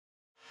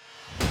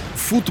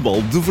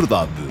Futebol de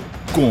Verdade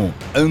com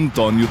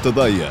António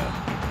Tadeia.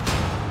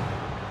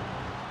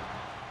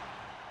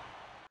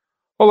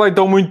 Olá,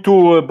 então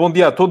muito bom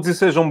dia a todos e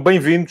sejam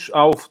bem-vindos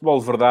ao Futebol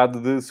de Verdade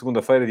de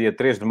segunda-feira, dia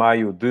 3 de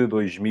maio de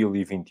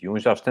 2021.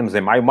 Já estamos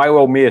em maio. Maio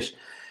é o mês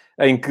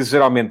em que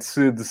geralmente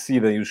se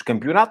decidem os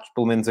campeonatos,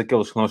 pelo menos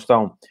aqueles que não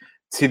estão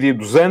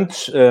decididos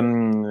antes.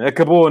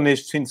 Acabou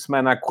neste fim de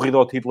semana a corrida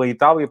ao título em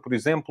Itália, por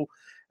exemplo.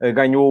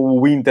 Ganhou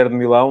o Inter de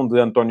Milão, de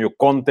António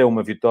Conte,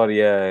 uma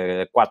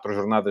vitória a 4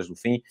 jornadas do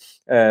fim,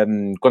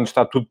 quando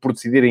está tudo por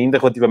decidir ainda,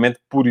 relativamente,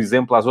 por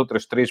exemplo, às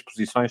outras 3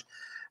 posições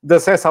de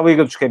acesso à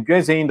Liga dos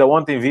Campeões. E ainda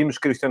ontem vimos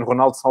Cristiano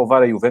Ronaldo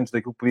salvar a Juventus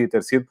daquilo que podia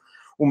ter sido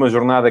uma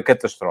jornada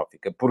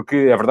catastrófica, porque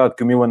é verdade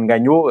que o Milan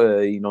ganhou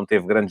e não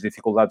teve grandes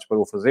dificuldades para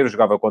o fazer,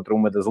 jogava contra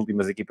uma das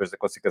últimas equipas da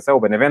classificação, o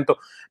Benevento,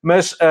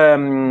 mas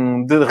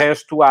de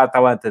resto a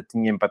Atalanta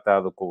tinha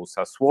empatado com o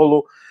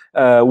Sassuolo,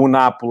 o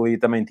Napoli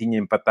também tinha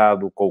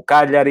empatado com o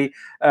Cagliari,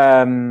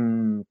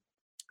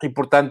 e,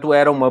 portanto,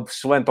 era uma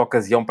excelente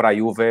ocasião para a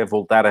Juve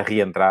voltar a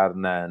reentrar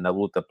na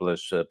luta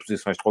pelas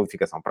posições de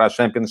qualificação para a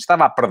Champions.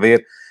 Estava a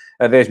perder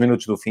a 10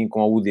 minutos do fim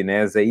com a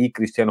Udinese e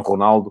Cristiano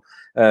Ronaldo,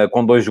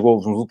 com 2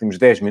 golos nos últimos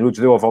 10 minutos,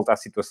 deu a volta à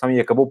situação e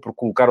acabou por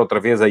colocar outra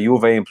vez a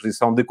Juve em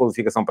posição de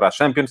qualificação para a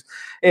Champions.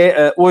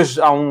 Hoje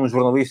há um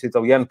jornalista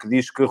italiano que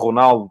diz que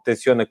Ronaldo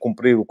tenciona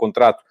cumprir o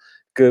contrato,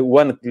 que o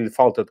ano que lhe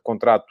falta de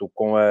contrato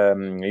com a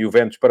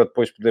Juventus para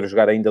depois poder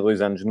jogar ainda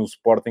 2 anos no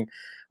Sporting.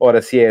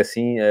 Ora, se é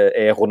assim,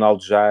 é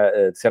Ronaldo já,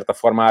 de certa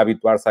forma, a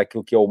habituar-se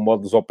àquilo que é o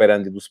modus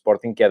operandi do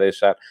Sporting, que é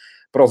deixar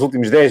para os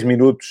últimos 10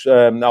 minutos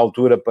a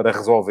altura para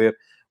resolver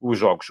os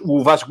jogos.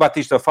 O Vasco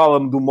Batista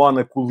fala-me do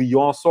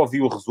Mónaco-Lyon, só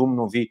vi o resumo,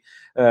 não vi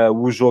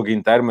o jogo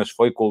inteiro, mas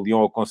foi com o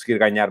Lyon a conseguir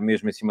ganhar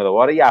mesmo em cima da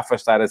hora e a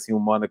afastar assim o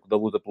Mónaco da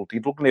luta pelo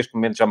título, que neste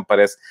momento já me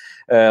parece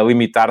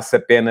limitar-se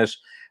apenas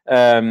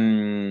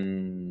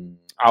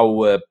ao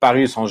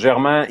Paris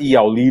Saint-Germain e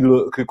ao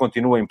Lille, que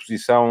continua em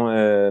posição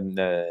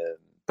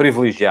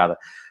privilegiada.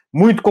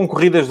 Muito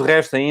concorridas, de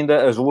resto,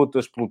 ainda as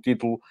lutas pelo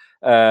título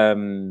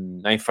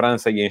em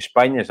França e em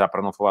Espanha, já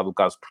para não falar do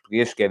caso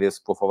português, que é desse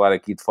que vou falar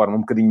aqui de forma um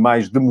bocadinho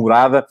mais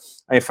demorada.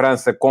 Em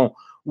França, com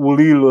o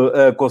Lille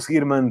a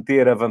conseguir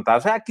manter a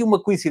vantagem. Há aqui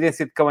uma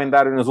coincidência de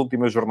calendário nas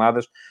últimas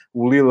jornadas.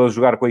 O Lille a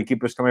jogar com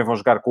equipas que também vão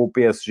jogar com o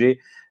PSG.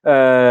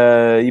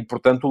 E,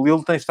 portanto, o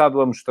Lille tem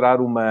estado a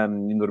mostrar uma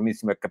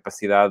enormíssima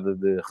capacidade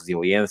de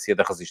resiliência,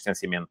 de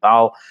resistência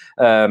mental.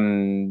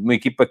 Uma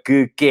equipa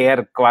que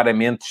quer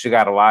claramente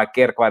chegar lá,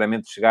 quer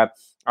claramente chegar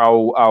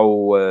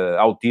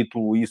ao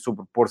título e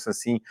sobrepor-se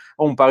assim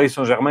a um Paris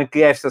Saint-Germain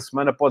que esta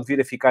semana pode vir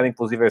a ficar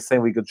inclusive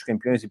sem Liga dos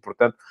Campeões e,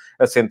 portanto,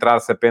 a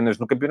centrar-se apenas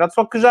no campeonato,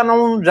 só que já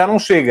não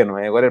chega, não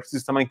é? Agora é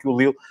preciso também que o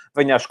Lille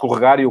venha a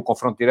escorregar e o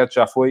confronto direto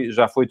já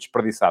foi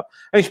desperdiçado.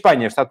 Em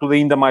Espanha está tudo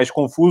ainda mais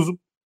confuso,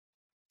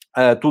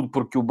 tudo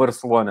porque o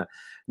Barcelona,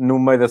 no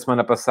meio da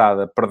semana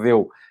passada,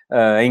 perdeu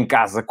em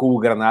casa com o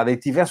Granada, e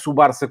tivesse o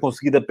Barça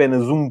conseguido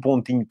apenas um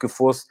pontinho que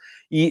fosse,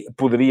 e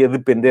poderia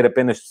depender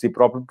apenas de si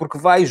próprio, porque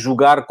vai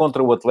jogar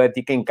contra o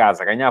Atlético em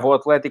casa. Ganhava o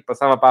Atlético,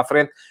 passava para a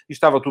frente e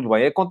estava tudo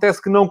bem.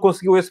 Acontece que não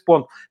conseguiu esse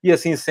ponto, e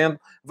assim sendo,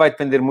 vai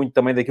depender muito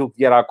também daquilo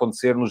que irá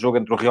acontecer no jogo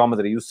entre o Real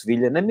Madrid e o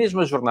Sevilha. Na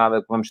mesma jornada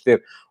que vamos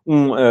ter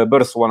um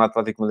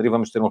Barcelona-Atlético Madrid,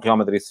 vamos ter um Real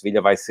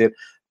Madrid-Sevilha, vai ser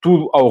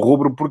tudo ao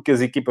rubro, porque as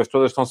equipas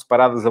todas estão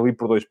separadas ali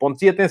por 2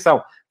 pontos. E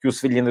atenção, que o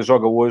Sevilha ainda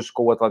joga hoje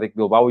com o Atlético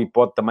Bilbao e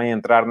pode também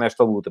entrar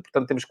nesta luta.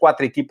 Portanto, temos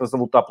 4 equipas a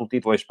lutar pelo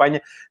título em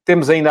Espanha.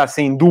 Temos ainda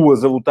assim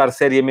 2 a lutar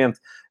seriamente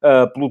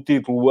pelo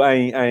título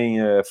em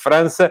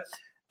França.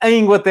 Em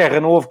Inglaterra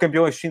não houve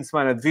campeão este fim de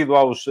semana devido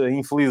aos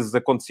infelizes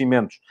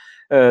acontecimentos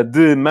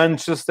de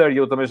Manchester, e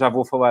eu também já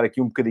vou falar aqui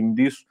um bocadinho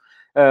disso,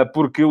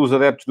 porque os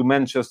adeptos do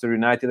Manchester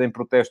United, em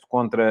protesto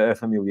contra a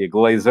família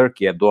Glazer,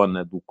 que é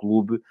dona do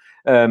clube,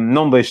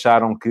 não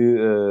deixaram que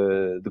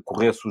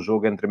decorresse o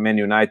jogo entre Man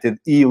United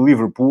e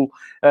Liverpool,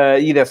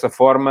 e dessa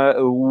forma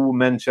o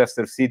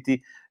Manchester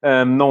City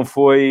não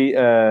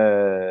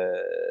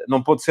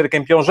pôde ser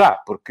campeão já,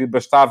 porque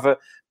bastava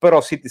para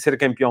o City ser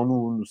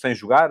campeão sem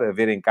jogar, a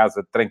ver em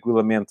casa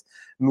tranquilamente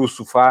no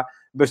sofá,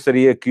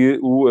 bastaria que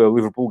o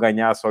Liverpool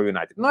ganhasse ao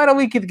United. Não era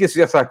líquido que isso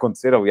viesse a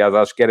acontecer, aliás,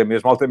 acho que era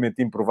mesmo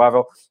altamente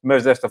improvável,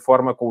 mas desta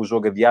forma, com o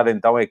jogo adiado,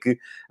 então é que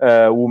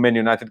o Man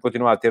United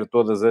continua a ter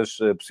todas as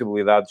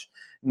possibilidades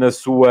na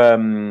sua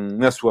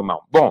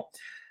mão. Bom,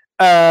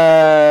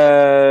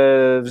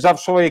 já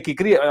vos falei aqui,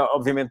 queria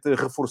obviamente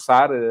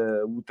reforçar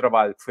o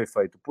trabalho que foi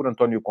feito por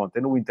António Conte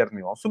no Inter de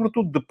Milão,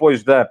 sobretudo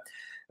depois da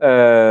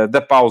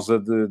pausa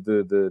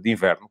de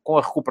inverno, com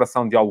a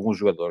recuperação de alguns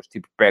jogadores,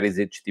 tipo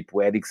Perisic,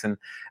 tipo Eriksen,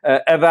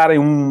 a darem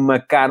uma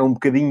cara um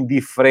bocadinho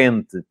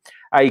diferente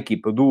à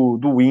equipa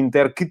do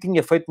Inter, que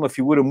tinha feito uma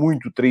figura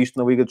muito triste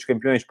na Liga dos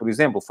Campeões, por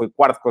exemplo. Foi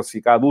 4º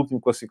classificado,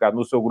 último classificado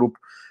no seu grupo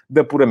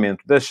de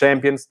apuramento da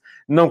Champions,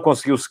 não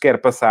conseguiu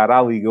sequer passar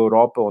à Liga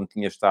Europa, onde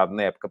tinha estado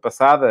na época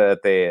passada,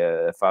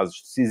 até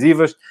fases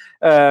decisivas,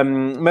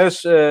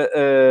 mas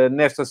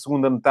nesta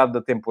segunda metade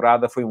da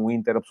temporada foi um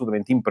Inter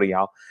absolutamente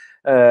imperial,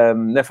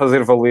 a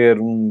fazer valer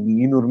um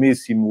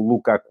enormíssimo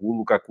Lukaku.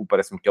 Lukaku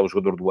parece-me que é o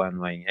jogador do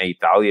ano em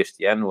Itália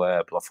este ano,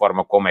 pela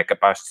forma como é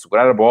capaz de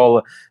segurar a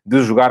bola, de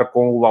jogar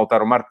com o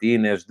Lautaro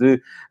Martínez,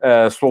 de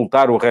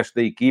soltar o resto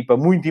da equipa.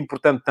 Muito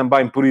importante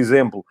também, por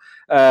exemplo,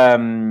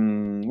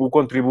 o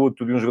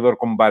contributo de um jogador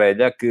como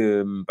Barella,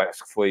 que me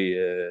parece que foi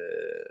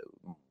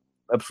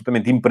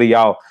absolutamente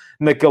imperial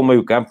naquele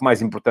meio-campo,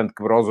 mais importante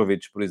que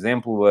Brozovic, por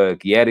exemplo,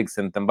 que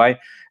Eriksen também.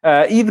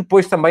 E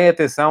depois também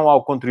atenção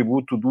ao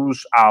contributo dos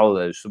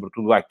alas,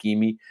 sobretudo o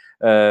Hakimi,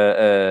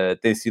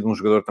 tem sido um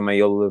jogador também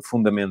ele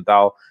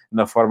fundamental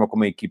na forma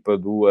como a equipa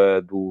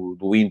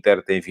do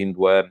Inter tem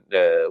vindo a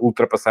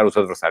ultrapassar os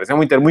adversários. É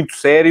um Inter muito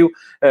sério,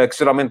 que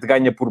geralmente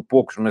ganha por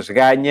poucos, mas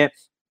ganha.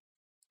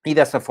 E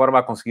dessa forma,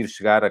 a conseguir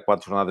chegar a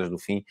 4 jornadas do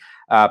fim,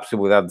 há a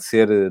possibilidade de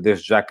ser,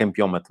 desde já,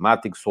 campeão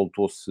matemático.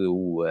 Soltou-se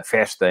a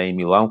festa em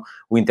Milão.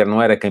 O Inter não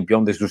era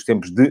campeão desde os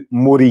tempos de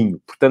Mourinho.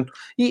 Portanto,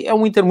 e é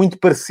um Inter muito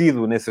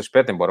parecido nesse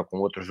aspecto, embora com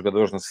outros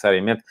jogadores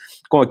necessariamente,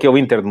 com aquele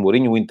Inter de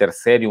Mourinho, um Inter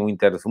sério, um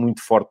Inter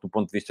muito forte do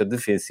ponto de vista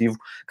defensivo,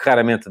 que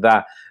raramente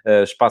dá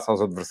espaço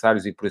aos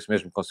adversários e por isso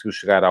mesmo conseguiu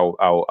chegar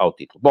ao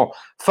título. Bom,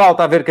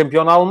 falta haver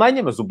campeão na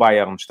Alemanha, mas o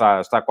Bayern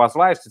está quase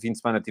lá. Este fim de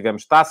semana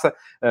tivemos taça,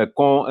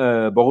 com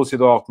Borussia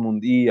Dortmund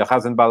e a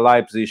Rasenball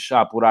Leipzig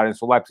a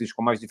apurarem-se, o Leipzig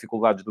com mais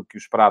dificuldades do que o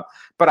esperado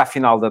para a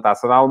final da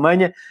Taça da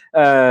Alemanha.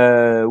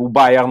 O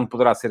Bayern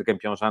poderá ser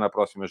campeão já na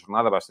próxima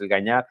jornada, basta-lhe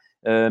ganhar.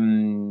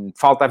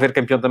 Falta haver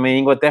campeão também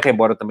em Inglaterra,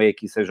 embora também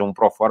aqui seja um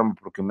pro forma,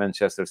 porque o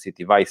Manchester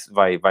City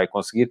vai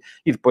conseguir,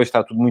 e depois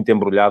está tudo muito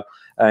embrulhado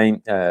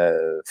em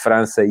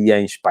França e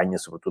em Espanha,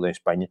 sobretudo em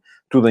Espanha,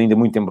 tudo ainda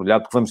muito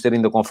embrulhado, porque vamos ter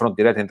ainda confronto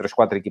direto entre as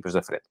 4 equipas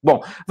da frente.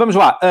 Bom, vamos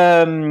lá.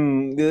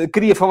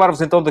 Queria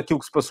falar-vos então daquilo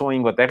que se passou em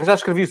Inglaterra. Já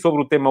escrevi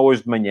sobre o tema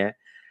hoje de manhã.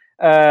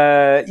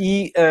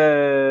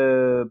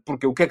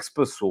 Porque o que é que se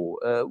passou?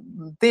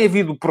 Tem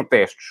havido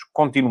protestos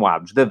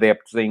continuados de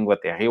adeptos em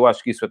Inglaterra. Eu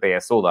acho que isso até é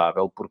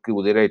saudável, porque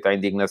o direito à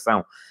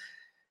indignação,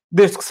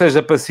 desde que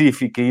seja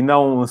pacífica e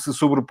não se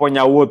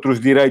sobreponha a outros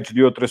direitos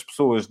de outras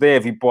pessoas,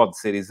 deve e pode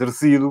ser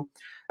exercido.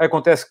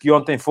 Acontece que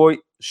ontem foi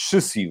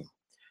excessivo.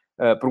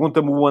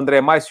 Pergunta-me o André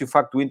Mais se o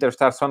facto do Inter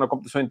estar só na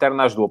competição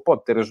interna ajudou.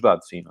 Pode ter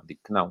ajudado, sim, não digo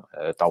que não.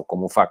 Tal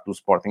como o facto do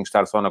Sporting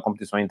estar só na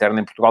competição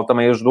interna em Portugal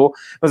também ajudou.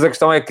 Mas a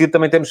questão é que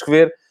também temos que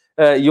ver,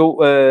 e eu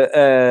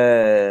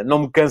não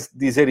me canso de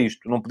dizer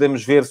isto, não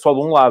podemos ver só de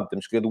um lado,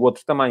 temos que ver do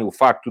outro também. O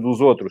facto dos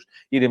outros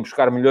irem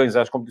buscar milhões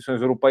às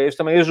competições europeias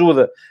também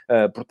ajuda.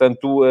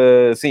 Portanto,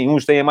 sim,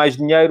 uns têm mais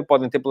dinheiro,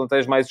 podem ter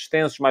plantéis mais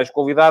extensos, mais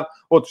qualidade,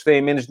 outros têm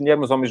menos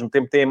dinheiro, mas ao mesmo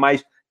tempo têm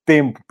mais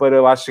tempo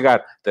para lá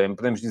chegar. Também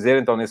podemos dizer,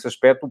 então, nesse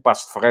aspecto, o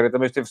Passos de Ferreira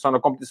também esteve só na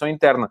competição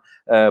interna.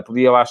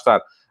 Podia lá estar.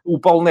 O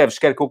Paulo Neves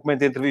quer que eu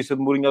comente a entrevista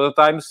de Mourinho ao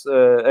The Times.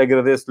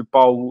 Agradeço-lhe,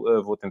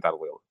 Paulo. Vou tentar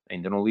lê-la.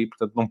 Ainda não li,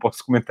 portanto não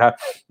posso comentar.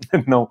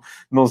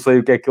 não sei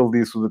o que é que ele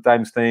disse. O The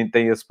Times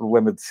tem esse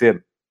problema de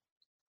ser...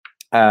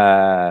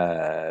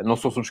 não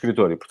sou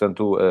subscritor e,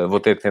 portanto, vou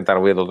ter que tentar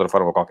ler de outra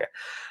forma qualquer.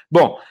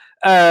 Bom,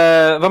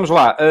 vamos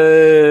lá.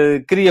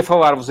 Queria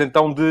falar-vos,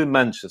 então, de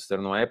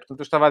Manchester, não é? Portanto,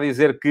 eu estava a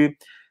dizer que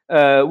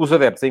os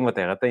adeptos em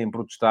Inglaterra têm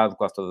protestado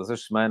quase todas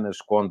as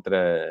semanas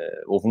contra...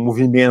 Houve um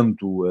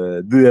movimento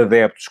de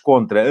adeptos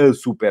contra a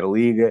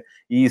Superliga,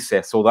 e isso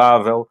é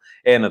saudável,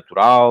 é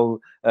natural.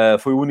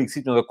 Foi o único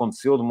sítio onde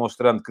aconteceu,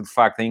 demonstrando que, de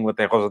facto, em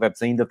Inglaterra os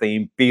adeptos ainda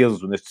têm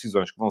peso nas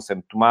decisões que vão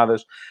sendo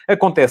tomadas.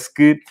 Acontece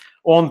que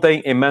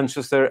ontem, em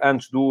Manchester,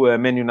 antes do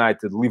Man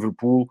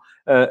United-Liverpool,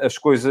 as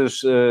coisas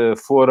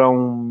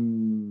foram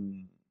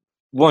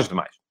longe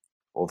demais.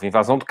 Houve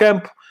invasão de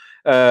campo,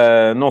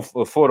 não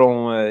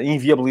foram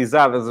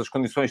inviabilizadas as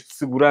condições de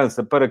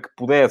segurança para que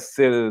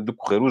pudesse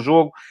decorrer o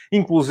jogo.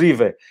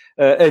 Inclusive,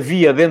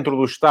 havia dentro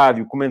do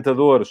estádio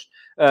comentadores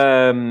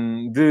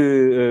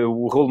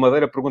o Raul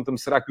Madeira pergunta-me,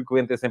 será que o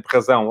cliente tem sempre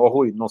razão? Oh,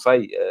 Rui, não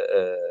sei.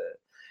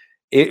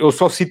 Eu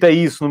só citei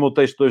isso no meu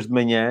texto de hoje de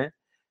manhã,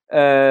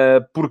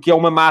 porque é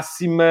uma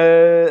máxima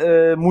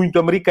muito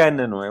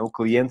americana, não é? O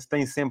cliente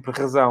tem sempre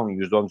razão, e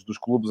os donos dos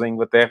clubes em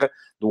Inglaterra,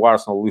 do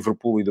Arsenal, do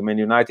Liverpool e do Man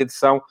United,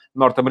 são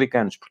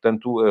norte-americanos.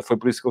 Portanto, foi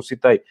por isso que eu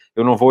citei.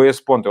 Eu não vou a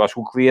esse ponto. Eu acho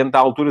que o cliente há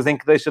alturas em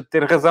que deixa de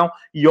ter razão,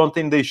 e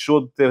ontem deixou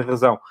de ter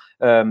razão.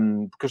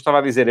 Porque eu estava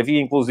a dizer, havia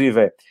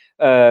inclusive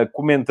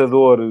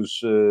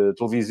comentadores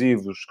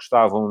televisivos que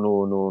estavam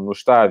no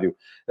estádio,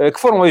 que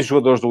foram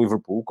ex-jogadores do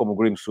Liverpool, como o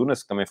Graham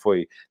Souness, que também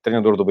foi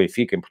treinador do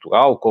Benfica em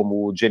Portugal,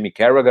 como o Jamie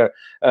Carragher.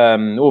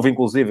 Houve,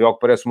 inclusive, ao que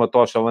parece, uma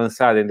tocha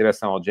lançada em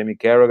direção ao Jamie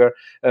Carragher.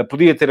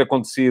 Podia ter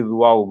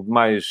acontecido algo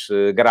mais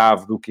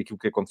grave do que aquilo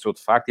que aconteceu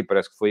de facto, e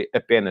parece que foi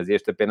apenas, e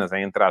este apenas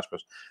é entre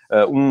aspas,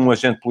 um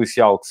agente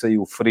policial que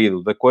saiu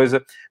ferido da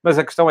coisa. Mas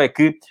a questão é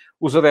que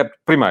os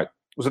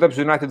adeptos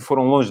do United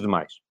foram longe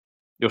demais.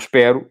 Eu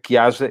espero que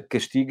haja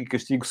castigo, e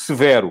castigo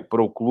severo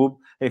para o clube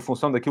em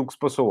função daquilo que se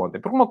passou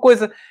ontem. Porque uma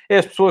coisa é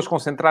as pessoas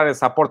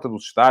concentrarem-se à porta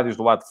dos estádios,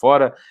 do lado de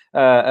fora,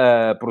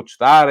 a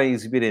protestarem,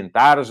 exibirem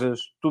tarjas,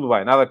 tudo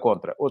bem, nada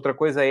contra. Outra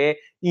coisa é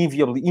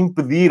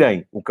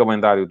impedirem o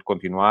calendário de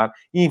continuar,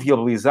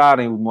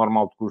 inviabilizarem o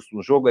normal decurso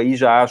do jogo. Aí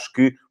já acho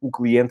que o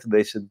cliente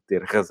deixa de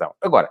ter razão.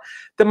 Agora,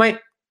 também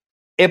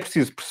é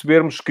preciso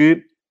percebermos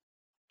que,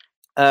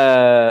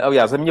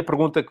 aliás, a minha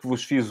pergunta que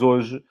vos fiz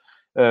hoje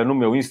no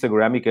meu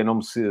Instagram, e quem não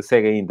me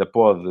segue ainda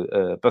pode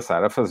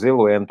passar a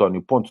fazê-lo, é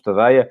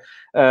António.tadeia,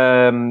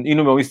 e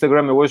no meu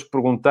Instagram eu hoje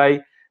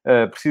perguntei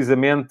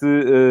precisamente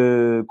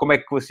como é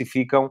que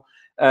classificam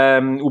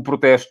o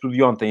protesto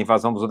de ontem, a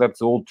invasão dos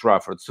adeptos a Old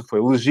Trafford, se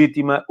foi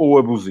legítima ou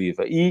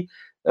abusiva. E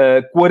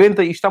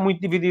 40, isto está muito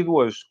dividido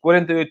hoje,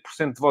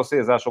 48% de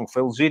vocês acham que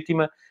foi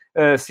legítima,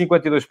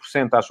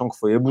 52% acham que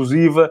foi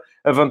abusiva.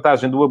 A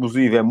vantagem do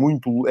abusivo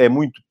é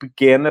muito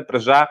pequena, para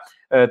já.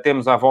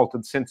 Temos à volta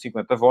de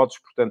 150 votos,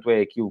 portanto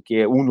é aquilo que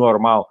é o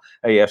normal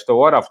a esta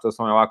hora. A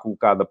votação é lá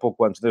colocada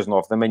pouco antes das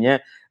 9 da manhã.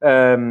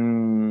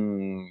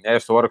 A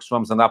esta hora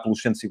costumamos andar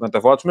pelos 150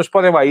 votos, mas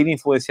podem lá ir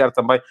influenciar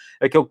também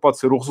aquele que pode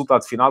ser o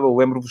resultado final. Eu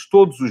lembro-vos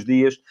todos os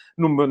dias,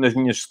 nas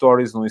minhas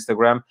stories no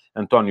Instagram,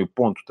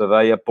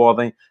 António.tadeia,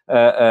 podem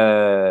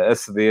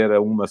aceder a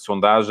uma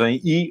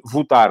sondagem e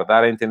votar,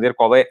 dar a entender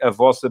qual é a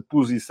vossa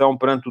posição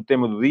perante o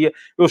tema do dia.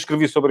 Eu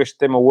escrevi sobre este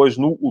tema hoje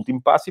no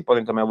Último Passo e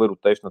podem também ler o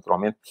texto,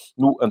 naturalmente,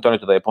 no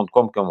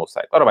antoniotadeia.com, que é o meu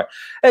site. Ora bem,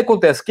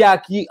 acontece que há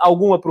aqui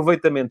algum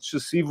aproveitamento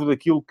excessivo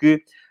daquilo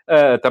que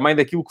também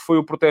daquilo que foi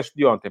o protesto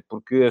de ontem,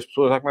 porque as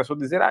pessoas já começam a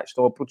dizer,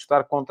 estão a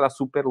protestar contra a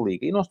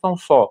Superliga. E não estão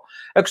só.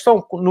 A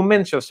questão no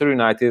Manchester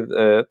United,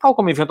 tal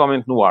como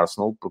eventualmente no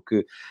Arsenal,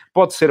 porque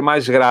pode ser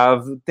mais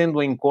grave,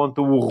 tendo em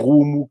conta o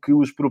rumo que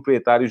os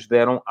proprietários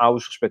deram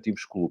aos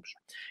respectivos clubes.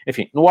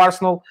 Enfim, no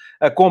Arsenal,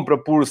 a compra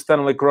por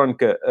Stanley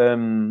Kroenke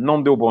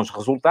não deu bons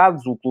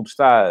resultados. O clube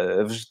está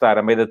a vegetar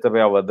a meio da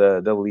tabela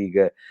da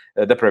Liga,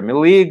 da Premier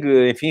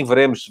League. Enfim,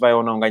 veremos se vai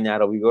ou não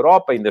ganhar a Liga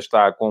Europa. Ainda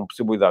está com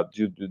possibilidade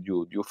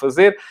de o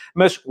fazer.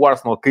 Mas o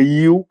Arsenal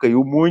caiu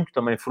muito,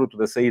 também fruto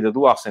da saída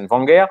do Arsène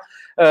Wenger.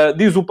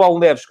 Diz o Paulo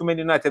Neves que o Man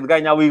United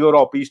ganha a Liga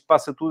Europa e isto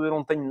passa tudo. Eu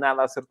não tenho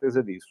nada a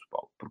certeza disso,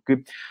 Paulo.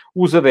 Porque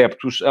os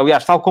adeptos,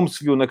 aliás, tal como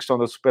se viu na questão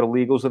da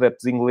Superliga, os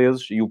adeptos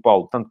ingleses, e o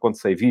Paulo, tanto quanto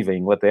sei, vive em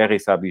Inglaterra e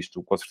sabe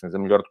isto com certeza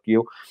melhor do que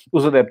eu,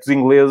 os adeptos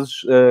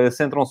ingleses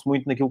centram-se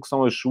muito naquilo que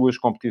são as suas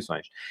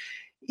competições.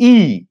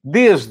 E,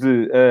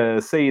 desde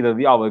a saída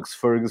de Alex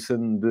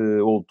Ferguson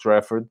de Old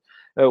Trafford,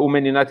 o Man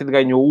United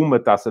ganhou uma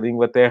Taça de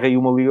Inglaterra e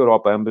uma Liga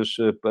Europa, ambas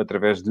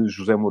através de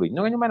José Mourinho.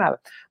 Não ganhou mais nada.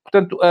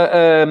 Portanto,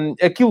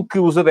 aquilo que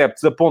os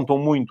adeptos apontam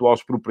muito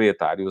aos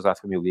proprietários, à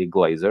família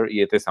Glazer,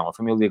 e atenção, a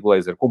família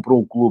Glazer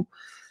comprou o clube,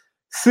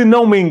 se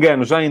não me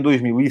engano, já em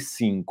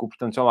 2005,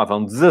 portanto já lá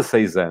vão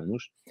 16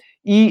 anos,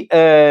 e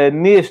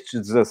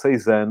nestes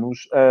 16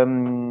 anos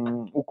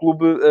o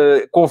clube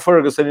com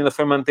Ferguson ainda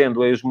foi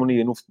mantendo a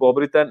hegemonia no futebol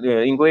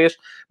inglês,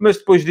 mas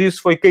depois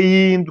disso foi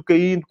caindo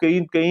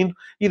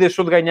e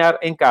deixou de ganhar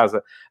em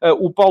casa.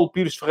 O Paulo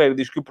Pires Ferreira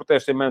diz que o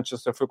protesto em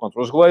Manchester foi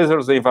contra os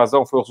Glazers, a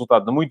invasão foi o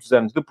resultado de muitos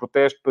anos de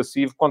protesto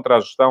passivo contra a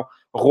gestão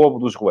roubo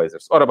dos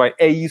Glazers. Ora bem,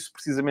 é isso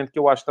precisamente que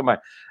eu acho também.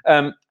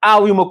 Há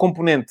ali uma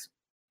componente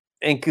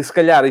em que, se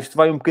calhar, isto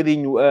vai um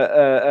bocadinho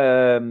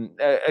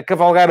a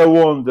cavalgar a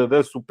onda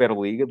da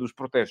Superliga, dos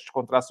protestos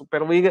contra a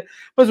Superliga,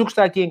 mas o que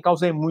está aqui em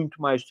causa é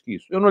muito mais do que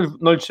isso. Eu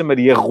não lhe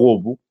chamaria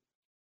roubo,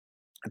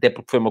 até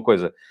porque foi uma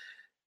coisa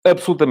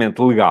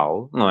absolutamente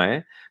legal, não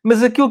é?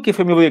 Mas aquilo que a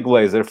família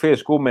Glazer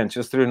fez com o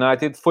Manchester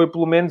United foi,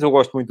 pelo menos, eu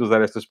gosto muito de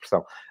usar esta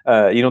expressão,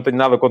 e não tenho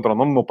nada contra o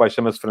nome, o meu pai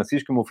chama-se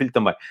Francisco e o meu filho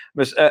também,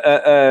 mas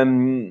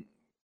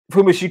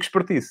foi uma chique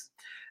espertice.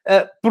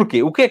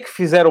 Porquê? O que é que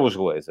fizeram os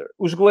Glazer?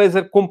 Os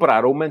Glazer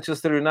compraram o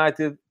Manchester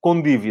United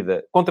com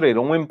dívida.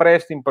 Contraíram um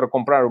empréstimo para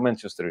comprar o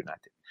Manchester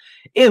United.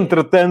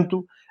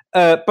 Entretanto,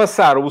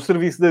 passaram o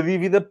serviço da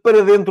dívida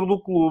para dentro do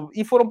clube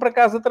e foram para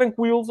casa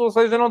tranquilos, ou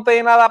seja, não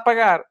têm nada a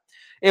pagar.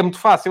 É muito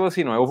fácil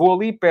assim, não é? Eu vou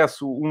ali,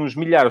 peço uns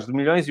milhares de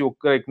milhões, e eu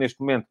creio que neste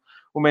momento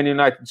o Man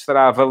United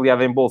estará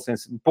avaliado em bolsa em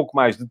pouco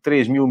mais de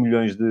 3 mil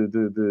milhões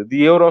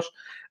de euros.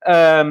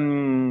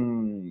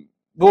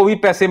 Vou ali,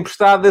 peço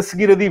emprestado, a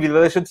seguir a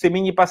dívida deixa de ser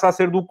minha e passa a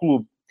ser do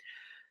clube.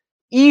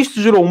 E isto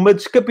gerou uma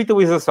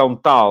descapitalização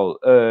tal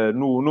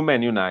no Man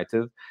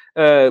United.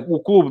 O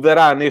clube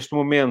dará, neste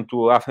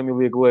momento, à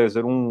família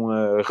Glazer um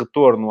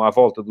retorno à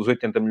volta dos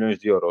 80 milhões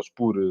de euros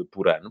por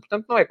ano.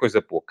 Portanto, não é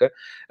coisa pouca.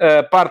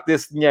 Parte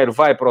desse dinheiro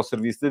vai para o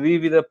serviço da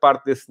dívida,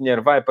 parte desse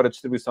dinheiro vai para a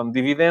distribuição de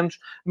dividendos,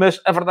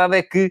 mas a verdade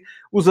é que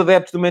os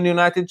adeptos do Man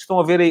United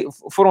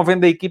foram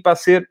vendo a equipa a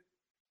ser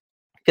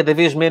cada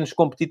vez menos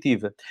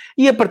competitiva.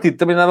 E a partir de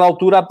determinada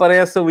altura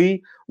aparece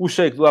ali o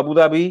sheik do Abu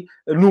Dhabi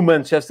no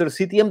Manchester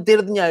City a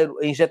meter dinheiro,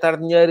 a injetar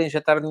dinheiro,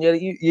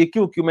 e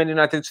aquilo que o Man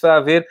United está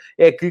a ver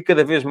é que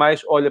cada vez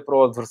mais olha para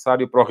o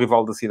adversário, para o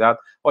rival da cidade,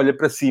 olha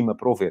para cima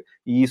para o ver.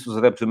 E isso os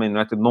adeptos do Man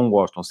United não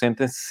gostam.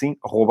 Sentem-se, sim,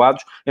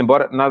 roubados,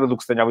 embora nada do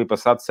que se tenha ali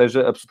passado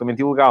seja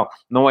absolutamente ilegal.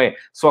 Não é.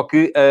 Só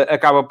que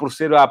acaba por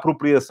ser a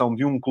apropriação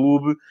de um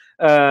clube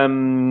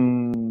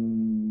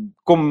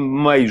com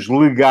meios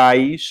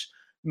legais,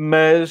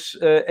 mas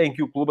em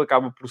que o clube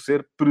acaba por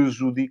ser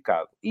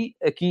prejudicado. E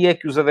aqui é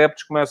que os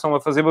adeptos começam a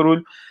fazer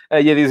barulho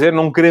e a dizer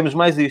não queremos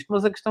mais isto.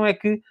 Mas a questão é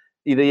que,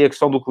 e daí a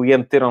questão do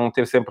cliente ter ou não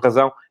ter sempre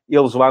razão,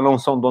 eles lá não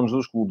são donos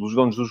dos clubes. Os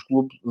donos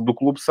do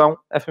clube são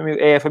a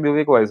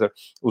família Glazer.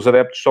 Os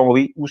adeptos são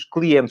ali os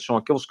clientes, são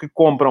aqueles que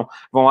compram,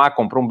 vão lá,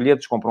 compram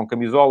bilhetes, compram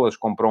camisolas,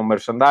 compram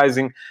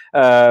merchandising,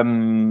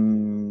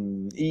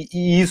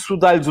 e isso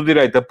dá-lhes o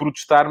direito a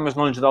protestar, mas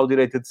não lhes dá o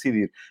direito a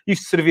decidir.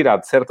 Isto servirá,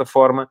 de certa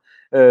forma,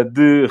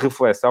 de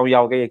reflexão, e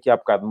alguém aqui há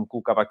bocado me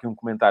colocava aqui um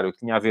comentário que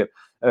tinha a ver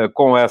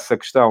com essa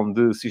questão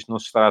de se isto não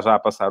se estará já a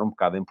passar um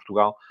bocado em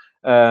Portugal,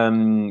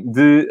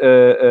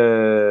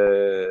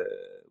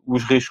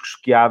 os riscos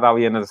que há da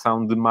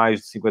alienação de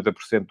mais de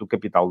 50% do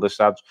capital das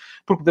SADs,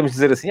 porque podemos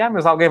dizer assim,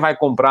 mas alguém vai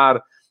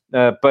comprar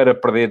para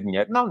perder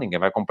dinheiro. Não, ninguém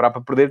vai comprar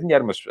para perder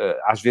dinheiro, mas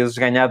às vezes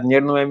ganhar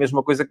dinheiro não é a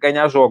mesma coisa que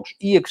ganhar jogos.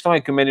 E a questão é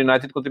que o Man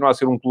United continua a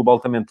ser um clube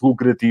altamente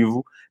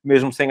lucrativo,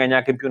 mesmo sem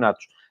ganhar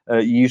campeonatos.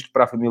 E isto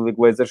para a família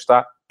Glazer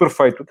está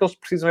perfeito. O que eles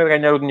precisam é de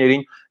ganhar o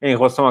dinheirinho. Em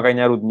relação a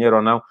ganhar o dinheiro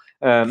ou não,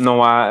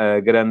 não há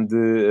grande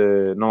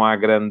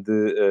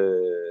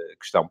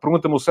questão.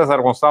 Pergunta-me o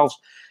César Gonçalves,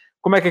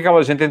 como é que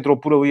aquela gente entrou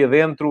por ali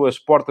adentro? As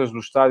portas do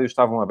estádio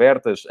estavam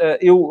abertas?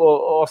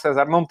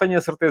 César, não tenho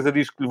a certeza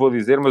disto que lhe vou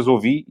dizer, mas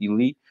ouvi e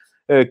li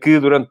que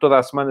durante toda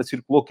a semana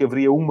circulou que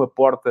haveria uma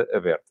porta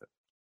aberta.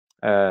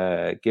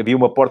 Que havia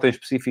uma porta em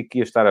específico que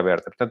ia estar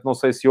aberta. Portanto, não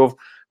sei se houve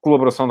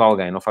colaboração de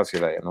alguém, não faço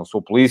ideia. Não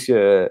sou polícia,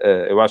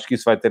 eu acho que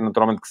isso vai ter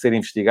naturalmente que ser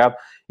investigado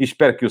e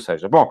espero que o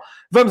seja. Bom,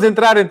 vamos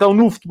entrar então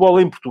no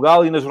futebol em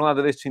Portugal e na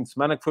jornada deste fim de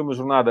semana, que foi uma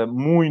jornada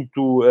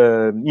muito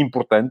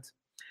importante.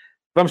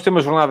 Vamos ter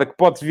uma jornada que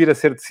pode vir a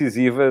ser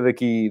decisiva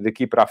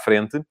daqui para a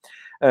frente,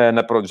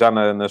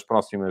 nas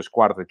próximas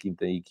quarta,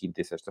 quinta e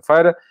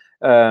sexta-feira,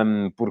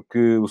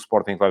 porque o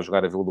Sporting vai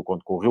jogar a Vila do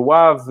Conde com o Rio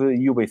Ave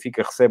e o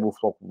Benfica recebe o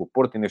Futebol Clube do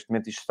Porto, e neste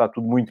momento isto está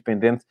tudo muito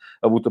dependente,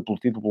 a luta pelo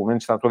título, pelo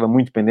menos, está toda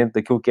muito dependente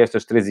daquilo que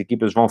estas três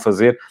equipas vão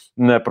fazer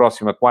na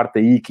próxima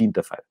quarta e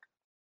quinta-feira.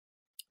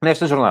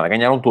 Nesta jornada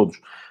ganharam todos.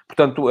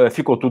 Portanto,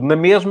 ficou tudo na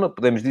mesma,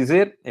 podemos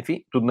dizer.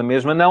 Enfim, tudo na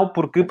mesma não,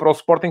 porque para o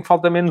Sporting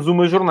falta menos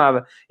uma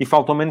jornada. E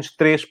faltam menos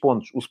 3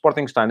 pontos. O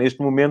Sporting está,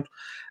 neste momento,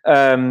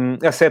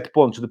 a 7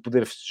 pontos de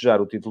poder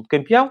festejar o título de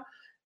campeão.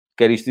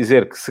 Quer isto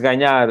dizer que se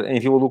ganhar em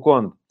Vila do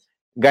Conde,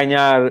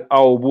 ganhar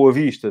ao Boa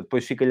Vista,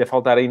 depois fica-lhe a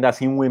faltar ainda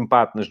assim um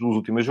empate nas duas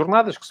últimas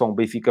jornadas, que são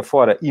Benfica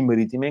fora e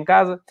Marítimo em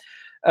casa.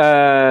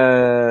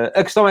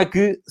 A questão é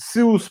que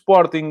se o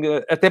Sporting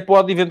até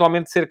pode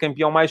eventualmente ser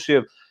campeão mais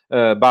cedo,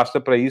 basta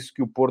para isso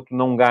que o Porto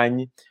não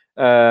ganhe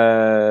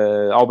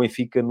ao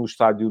Benfica no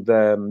Estádio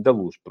da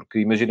Luz. Porque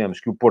imaginemos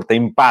que o Porto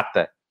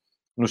empata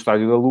no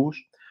Estádio da Luz.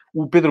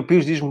 O Pedro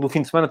Pires diz-me que no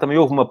fim de semana também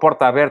houve uma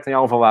porta aberta em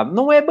Alvalade.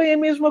 Não é bem a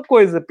mesma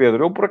coisa,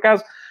 Pedro. Eu, por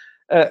acaso,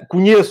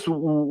 conheço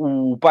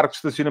o parque de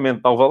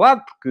estacionamento de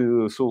Alvalade, porque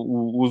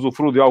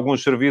usufruo de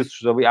alguns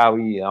serviços.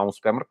 Ali há um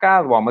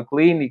supermercado, há uma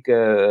clínica,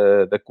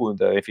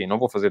 enfim, não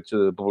vou fazer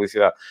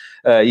publicidade.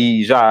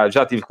 E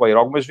já tive que lá ir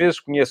algumas vezes.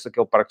 Conheço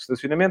aquele parque de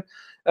estacionamento.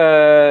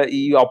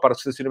 E ao parque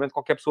de estacionamento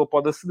qualquer pessoa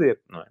pode aceder,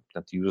 não é?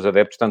 Portanto, e os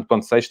adeptos, tanto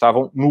quanto sei,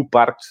 estavam no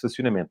parque de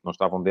estacionamento, não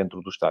estavam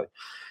dentro do estádio.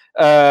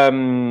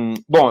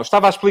 Bom,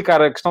 estava a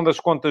explicar a questão das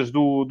contas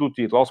do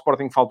título. Ao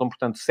Sporting faltam,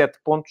 portanto, 7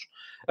 pontos.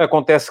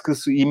 Acontece que,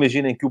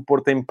 imaginem que o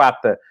Porto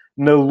empata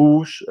na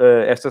Luz.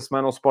 Esta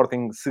semana o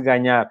Sporting, se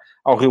ganhar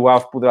ao Rio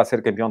Ave, poderá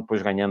ser campeão,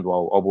 depois ganhando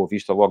ao Boa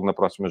Vista logo na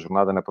próxima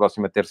jornada, na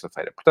próxima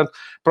terça-feira. Portanto,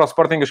 para o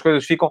Sporting as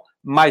coisas ficam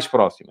mais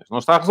próximas. Não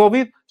está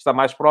resolvido, está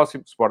mais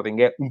próximo. O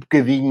Sporting é um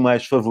bocadinho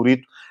mais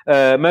favorito.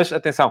 Mas,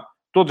 atenção,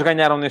 todos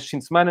ganharam neste fim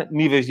de semana,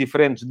 níveis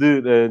diferentes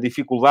de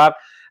dificuldade.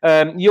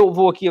 E eu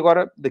vou aqui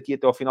agora, daqui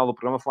até ao final do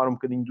programa, falar um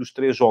bocadinho dos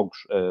 3 jogos,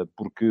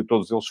 porque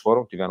todos eles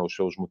tiveram os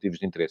seus motivos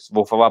de interesse.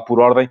 Vou falar por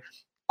ordem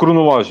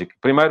cronológica.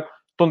 Primeiro,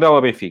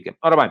 Tondela-Benfica.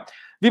 Ora bem,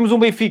 vimos um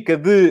Benfica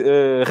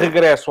de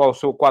regresso ao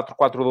seu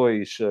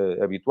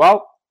 4-4-2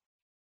 habitual,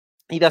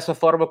 e dessa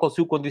forma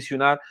conseguiu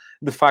condicionar,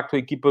 de facto, a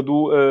equipa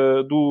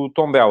do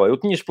Tondela. Eu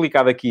tinha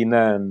explicado aqui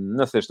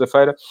na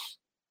sexta-feira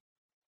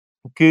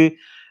que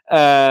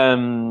a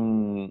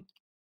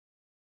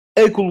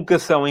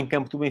colocação em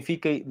campo do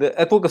Benfica,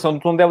 a colocação do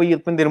Tondela ia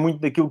depender muito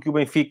daquilo que o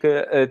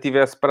Benfica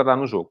tivesse para dar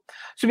no jogo.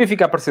 Se o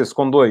Benfica aparecesse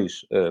com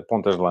 2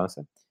 pontas de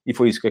lança, e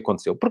foi isso que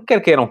aconteceu, porque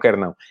quer queiram, quer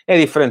não, é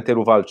diferente ter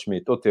o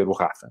Waldschmidt ou ter o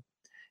Rafa.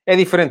 É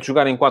diferente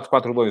jogar em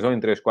 4-4-2 ou em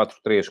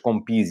 3-4-3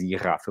 com Pizzi e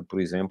Rafa, por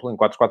exemplo. Em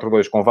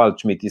 4-4-2 com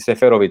Waldschmidt e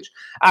Seferovic,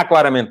 há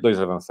claramente 2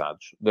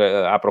 avançados,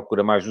 à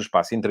procura mais do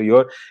espaço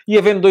interior. E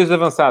havendo 2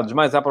 avançados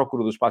mais à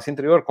procura do espaço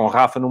interior, com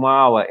Rafa numa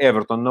ala,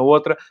 Everton na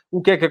outra,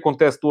 o que é que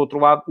acontece do outro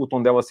lado? O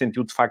Tondela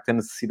sentiu, de facto, a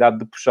necessidade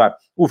de puxar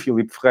o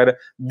Filipe Ferreira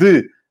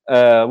de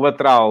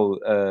lateral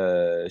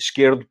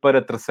esquerdo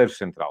para terceiro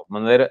central, de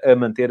maneira a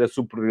manter a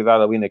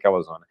superioridade ali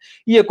naquela zona.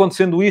 E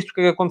acontecendo isto, o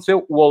que é que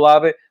aconteceu? O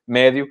Olave,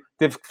 médio,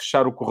 teve que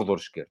fechar o corredor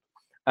esquerdo.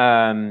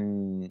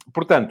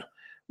 Portanto,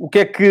 o que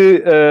é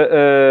que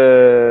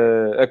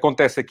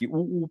acontece aqui?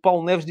 O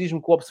Paulo Neves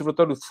diz-me que o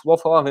Observatório de Futebol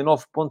falava em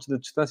 9 pontos de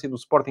distância do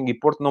Sporting e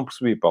Porto. Não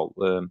percebi, Paulo.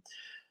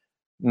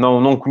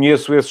 Não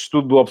conheço esse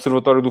estudo do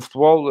Observatório do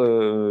Futebol,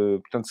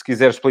 portanto, se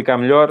quiser explicar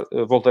melhor,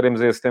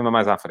 voltaremos a esse tema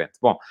mais à frente.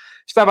 Bom,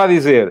 estava a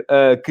dizer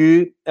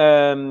que,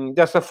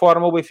 dessa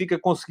forma, o Benfica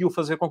conseguiu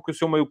fazer com que o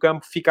seu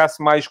meio-campo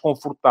ficasse mais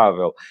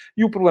confortável.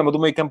 E o problema do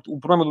meio-campo, o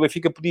problema do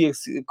Benfica podia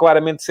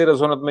claramente ser a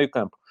zona de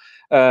meio-campo.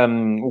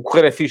 O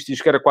Correia é fixe,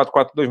 diz que era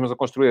 4-4-2, mas a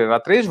construir era a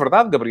 3,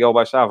 verdade? Gabriel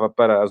baixava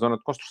para a zona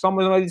de construção,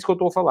 mas não é disso que eu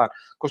estou a falar.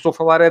 O que eu estou a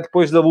falar é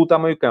depois da luta a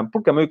meio-campo,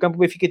 porque a meio-campo o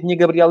Benfica tinha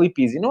Gabriel e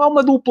Pizzi. Não é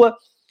uma dupla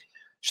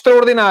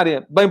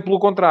extraordinária, bem pelo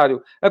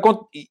contrário.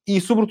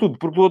 E sobretudo,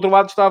 porque do outro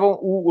lado estavam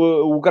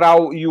o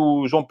Grau e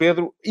o João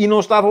Pedro, e não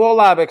estava o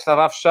Olave, que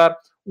estava a fechar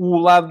o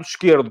lado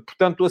esquerdo.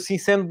 Portanto, assim,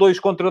 sendo 2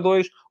 contra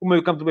 2, o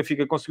meio-campo do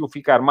Benfica conseguiu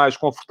ficar mais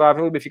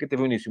confortável. O Benfica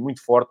teve um início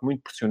muito forte,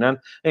 muito pressionante,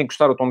 a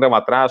encostar o Tondela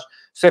atrás. O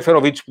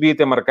Seferovic podia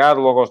ter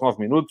marcado logo aos 9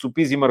 minutos, o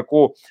Pizzi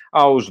marcou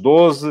aos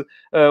 12,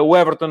 o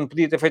Everton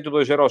podia ter feito o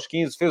 2-0 aos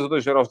 15, fez o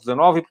 2-0 aos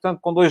 19, e, portanto,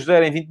 com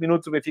 2-0 em 20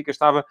 minutos, o Benfica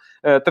estava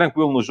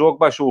tranquilo no jogo,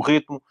 baixou o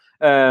ritmo,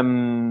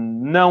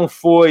 não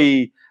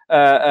foi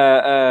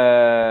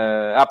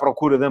à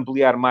procura de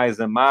ampliar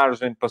mais a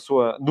margem,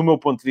 passou, do meu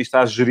ponto de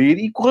vista, a gerir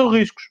e correu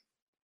riscos.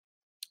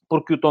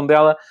 Porque o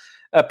Tondela,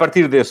 a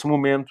partir desse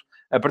momento,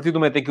 a partir do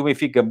momento em que o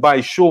Benfica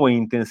baixou a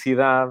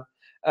intensidade,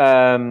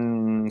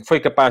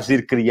 foi capaz de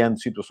ir criando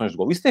situações de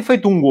golo. Isso tem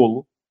feito um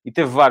golo, e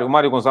teve vários, o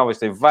Mário Gonçalves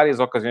teve várias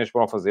ocasiões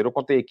para o fazer. Eu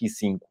contei aqui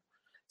 5.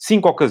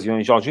 5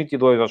 ocasiões, aos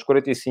 22, aos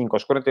 45,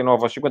 aos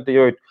 49, aos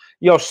 58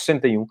 e aos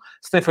 61.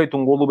 Se tem feito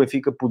um golo, o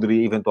Benfica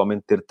poderia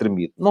eventualmente ter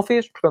tremido. Não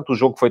fez, portanto o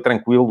jogo foi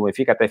tranquilo, o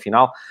Benfica até a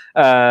final.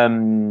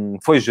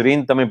 Foi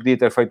gerindo, também podia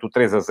ter feito o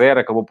 3-0,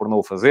 acabou por não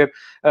o fazer.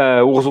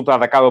 O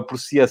resultado acaba por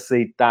se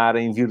aceitar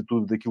em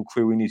virtude daquilo que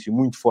foi o início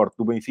muito forte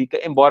do Benfica,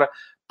 embora,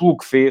 pelo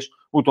que fez,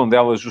 o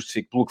Tondela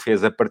justifique, pelo que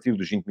fez a partir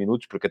dos 20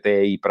 minutos, porque até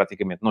aí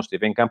praticamente não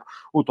esteve em campo,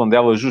 o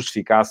Tondela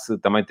justificasse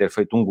também ter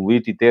feito um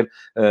golito e ter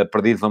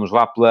perdido, vamos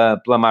lá,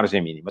 pela margem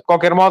mínima. De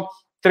qualquer modo,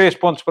 3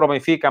 pontos para o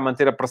Benfica, a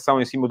manter a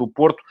pressão em cima do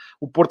Porto.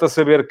 O Porto a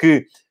saber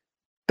que,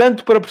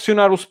 tanto para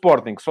pressionar o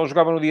Sporting, que só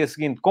jogava no dia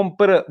seguinte, como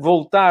para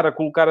voltar a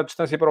colocar a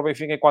distância para o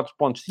Benfica em 4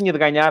 pontos, tinha de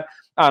ganhar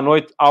à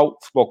noite ao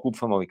Futebol Clube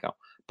Famalicão.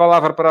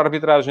 Palavra para a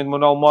arbitragem de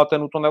Manuel Mota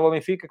no Tondela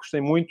Benfica,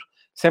 gostei muito,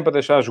 sempre a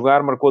deixar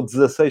jogar, marcou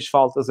 16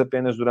 faltas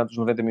apenas durante os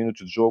 90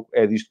 minutos de jogo,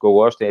 é disto que eu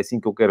gosto, é assim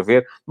que eu quero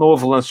ver, não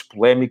houve lances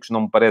polémicos,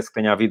 não me parece que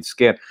tenha havido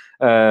sequer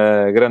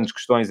grandes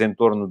questões em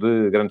torno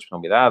de grandes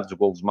penalidades,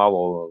 golos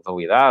mal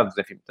validados,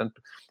 enfim,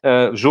 portanto,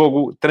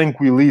 jogo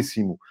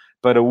tranquilíssimo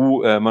para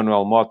o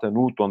Manuel Mota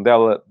no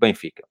Tondela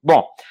Benfica.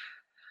 Bom,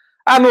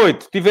 à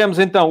noite tivemos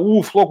então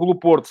o Flóculo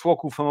Porto,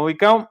 Flóculo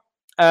Famalicão,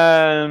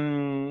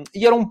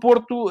 e era um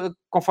Porto,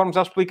 conforme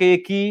já expliquei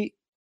aqui,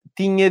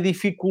 tinha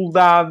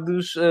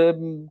dificuldades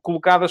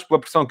colocadas pela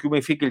pressão que o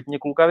Benfica lhe tinha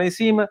colocado em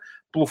cima,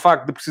 pelo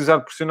facto de precisar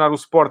de pressionar o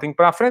Sporting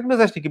para a frente, mas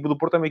esta equipa do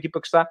Porto é uma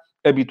equipa que está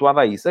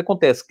habituada a isso.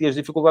 Acontece que as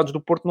dificuldades do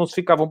Porto não se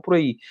ficavam por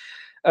aí.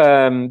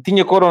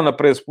 Tinha Corona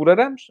preso por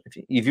arames,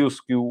 enfim, e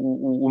viu-se que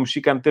o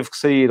mexicano teve que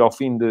sair ao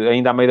fim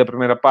ainda à meio da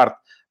primeira parte,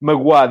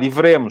 magoado, e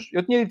veremos.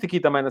 Eu tinha dito aqui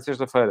também na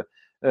sexta-feira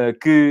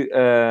que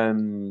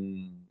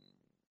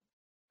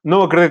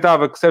não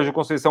acreditava que Sérgio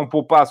Conceição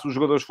poupasse os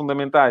jogadores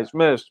fundamentais,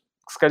 mas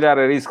que se calhar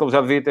era isso que ele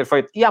já devia ter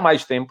feito, e há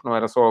mais tempo, não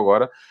era só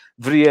agora,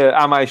 deveria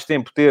há mais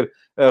tempo ter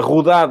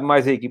rodado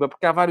mais a equipa,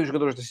 porque há vários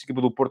jogadores desta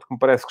equipa do Porto que me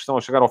parece que estão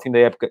a chegar ao fim da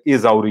época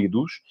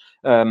exauridos,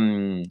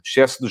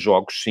 excesso de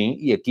jogos, sim,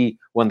 e aqui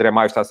o André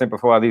Maia está sempre a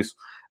falar disso,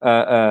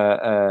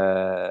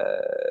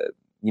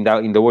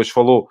 ainda hoje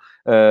falou,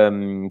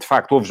 de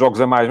facto houve jogos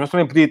a mais, mas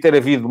também podia ter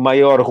havido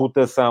maior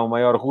rotação,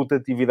 maior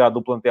rotatividade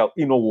do plantel,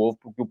 e não houve,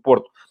 porque o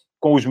Porto,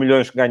 com os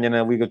milhões que ganha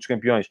na Liga dos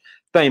Campeões,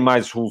 tem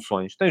mais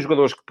soluções. Tem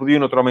jogadores que podiam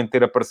naturalmente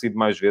ter aparecido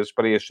mais vezes,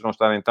 para estes não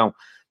estarem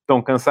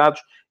tão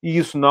cansados, e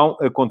isso não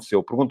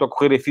aconteceu. Pergunta ao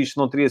Correia Fixe se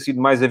não teria sido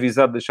mais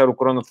avisado de deixar o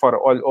Corona de fora.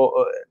 Olha,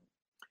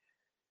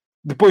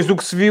 depois do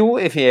que se viu,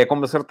 enfim, é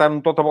como acertar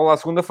no totobola à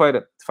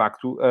segunda-feira. De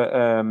facto,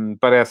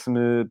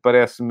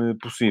 parece-me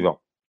possível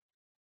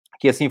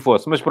que assim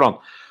fosse. Mas pronto.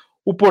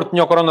 O Porto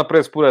tinha o Corona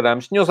preso por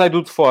arames, tinha o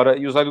Zaidu de fora,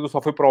 e o Zaidu só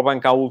foi para o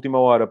banco à última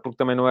hora, porque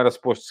também não era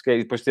suposto sequer, e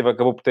depois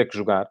acabou por ter que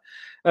jogar.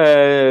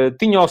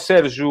 Tinha o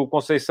Sérgio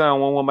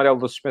Conceição a um amarelo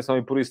da suspensão,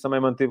 e por isso também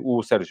manteve...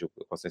 O Sérgio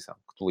Conceição,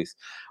 que tolice.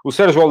 O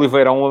Sérgio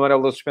Oliveira a um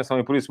amarelo da suspensão,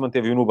 e por isso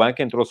manteve-o no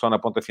banco, entrou só na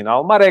ponta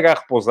final. Marega a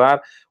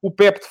repousar, o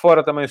Pepe de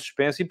fora também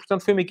suspenso, e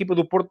portanto foi uma equipa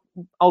do Porto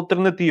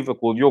alternativa,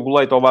 com o Diogo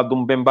Leite ao lado do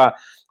Mbemba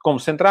como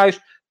centrais,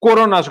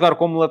 Corona a jogar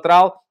como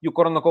lateral, e o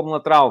Corona como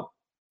lateral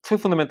foi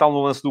fundamental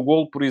no lance do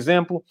golo, por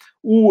exemplo.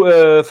 O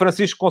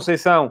Francisco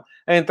Conceição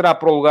a entrar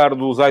para o lugar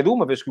do Zaidu,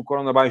 uma vez que o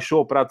Corona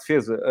baixou para a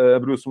defesa,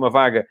 abriu-se uma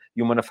vaga,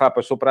 e o Manafá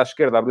passou para a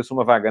esquerda, abriu-se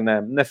uma vaga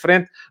na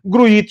frente.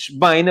 Grujic,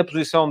 bem, na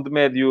posição de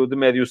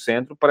médio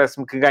centro.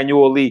 Parece-me que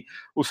ganhou ali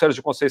o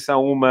Sérgio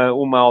Conceição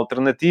uma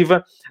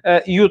alternativa.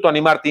 E o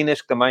Tony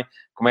Martínez, que também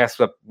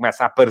começa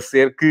a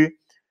aparecer que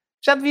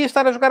já devia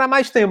estar a jogar há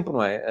mais tempo,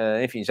 não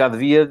é? Enfim, já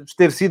devia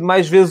ter sido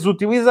mais vezes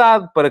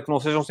utilizado, para que não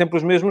sejam sempre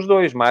os mesmos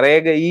dois,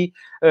 Marega e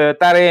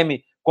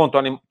Taremi, com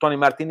Tony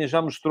Martínez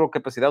já mostrou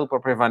capacidade, o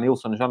próprio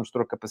Evanilson já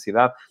mostrou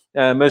capacidade,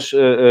 mas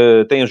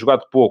têm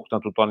jogado pouco,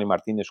 tanto o Tony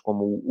Martínez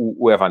como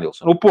o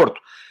Evanilson. O Porto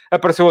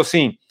apareceu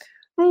assim,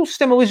 num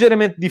sistema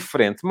ligeiramente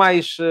diferente,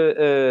 mas,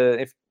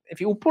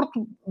 enfim, o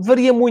Porto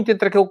varia muito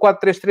entre aquele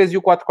 4-3-3 e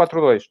o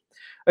 4-4-2.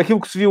 Aquilo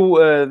que se viu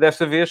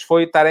desta vez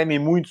foi Taremi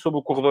muito sobre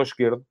o corredor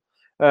esquerdo.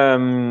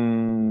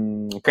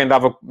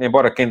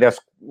 Embora quem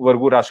desse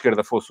largura à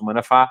esquerda fosse o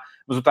Manafá,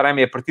 mas o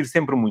Taremi a partir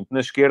sempre muito na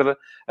esquerda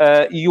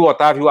e o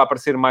Otávio a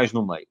aparecer mais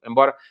no meio.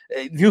 Embora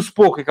viu-se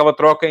pouco aquela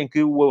troca em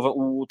que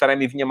o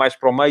Taremi vinha mais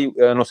para o meio,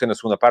 a não ser na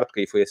segunda parte,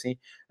 porque aí foi assim,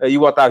 e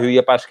o Otávio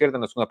ia para a esquerda,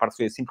 na segunda parte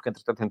foi assim, porque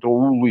entretanto entrou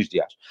o Luís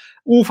Dias.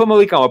 O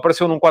Famalicão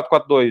apareceu num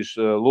 4-4-2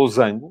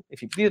 losango,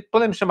 enfim,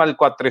 podemos chamar-lhe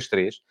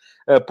 4-3-3,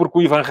 porque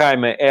o Ivan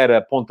Reimer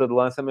era ponta de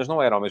lança, mas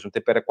não era, ao mesmo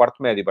tempo era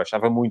quarto médio,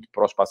 baixava muito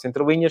para o espaço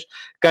entre linhas.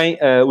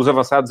 Os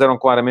avançados eram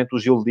claramente o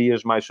Gil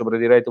Dias mais sobre a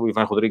direita, o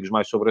Ivan Rodrigues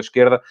mais sobre a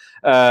esquerda,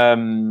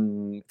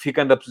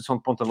 ficando a posição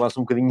de ponta de lança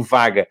um bocadinho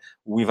vaga.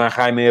 O Ivan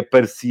Reimer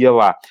aparecia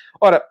lá.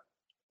 Ora,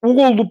 o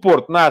golo do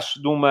Porto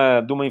nasce de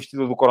uma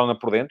investida do Corona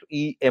por dentro,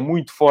 e é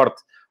muito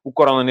forte o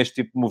Corona neste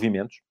tipo de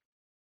movimentos,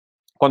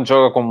 quando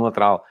joga como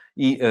lateral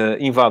e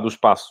invade o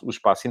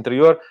espaço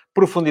interior.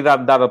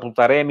 Profundidade dada pelo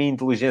Taremi,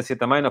 inteligência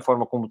também, na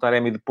forma como o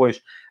Taremi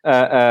depois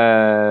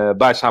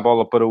baixa a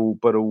bola para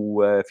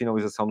a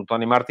finalização do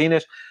Tony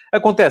Martínez.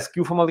 Acontece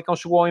que o Famalicão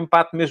chegou ao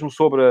empate mesmo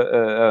sobre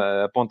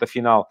a ponta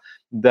final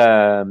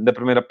da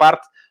primeira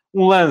parte.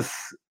 Um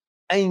lance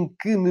em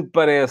que me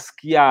parece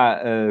que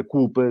há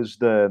culpas,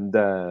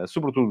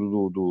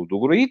 sobretudo do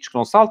Gruitch, que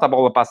não salta, a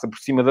bola passa por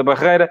cima da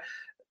barreira.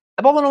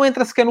 A bola não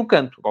entra sequer no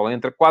canto, a bola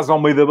entra quase ao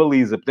meio da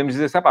baliza. Podemos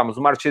dizer assim, mas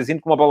o Marchesino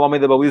com uma bola ao meio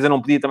da baliza não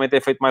podia também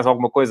ter feito mais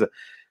alguma coisa?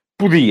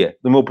 Podia,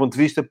 do meu ponto de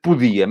vista,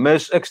 podia.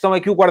 Mas a questão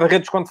é que o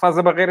guarda-redes, quando faz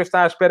a barreira,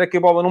 está à espera que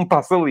a bola não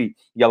passe ali.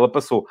 E ela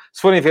passou.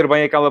 Se forem ver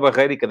bem aquela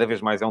barreira, e cada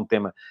vez mais é um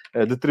tema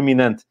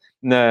determinante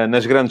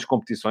nas grandes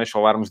competições,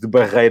 falarmos de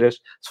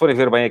barreiras, se forem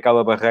ver bem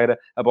aquela barreira,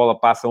 a bola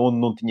passa onde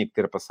não tinha que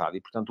ter passado.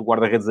 E, portanto, o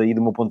guarda-redes aí,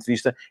 do meu ponto de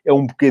vista, é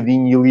um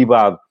bocadinho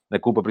ilibado na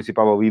culpa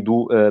principal ali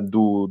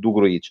do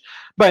Gruitch.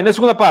 Bem, na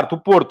segunda parte, o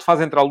Porto faz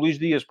entrar o Luís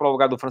Dias para o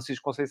lugar do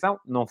Francisco Conceição.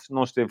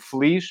 Não esteve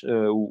feliz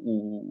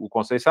o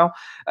Conceição.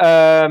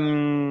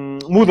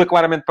 Muda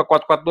claramente para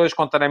 4-4-2,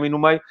 com Taremi no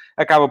meio.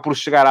 Acaba por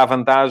chegar à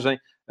vantagem.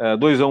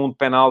 2-1 de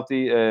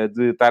penalti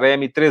de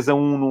Taremi, 3-1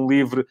 num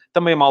livre,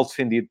 também mal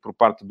defendido por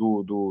parte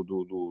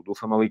do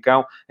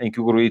Famalicão, em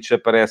que o Gruitch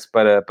aparece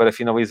para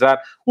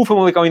finalizar. O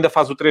Famalicão ainda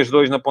faz o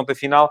 3-2 na ponta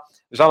final.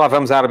 Já lá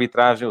vamos à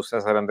arbitragem. O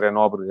César André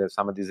Nobre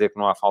está-me a dizer que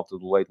não há falta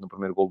do Leite no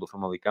primeiro gol do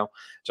Famalicão.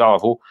 Já lá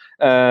vou.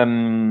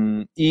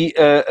 De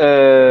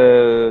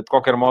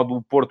qualquer modo,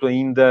 o Porto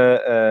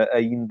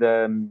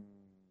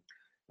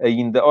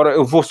Ora,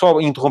 eu vou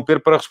só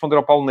interromper para responder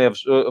ao Paulo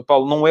Neves.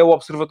 Paulo, não é o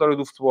Observatório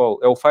do Futebol,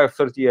 é o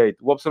 538.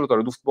 O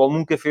Observatório do Futebol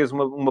nunca fez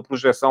uma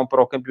projeção para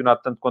o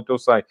campeonato, tanto quanto eu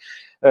sei.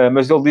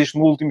 Mas ele diz que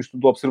no último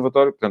estudo do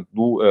Observatório, portanto,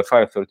 do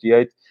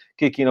 538,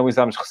 que aqui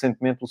analisámos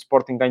recentemente, o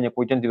Sporting ganha com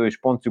 82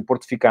 pontos e o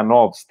Porto fica a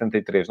 9,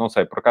 73. Não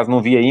sei, por acaso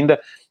não vi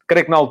ainda.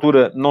 Creio que na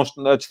altura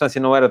a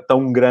distância não era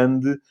tão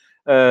grande.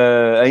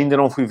 Ainda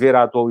não fui ver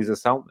a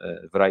atualização,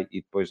 verei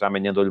e depois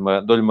amanhã dou-lhe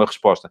uma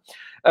resposta.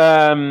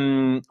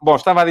 Bom,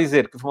 estava a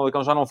dizer que o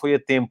Famalicão já não foi a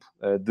tempo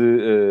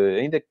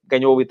ainda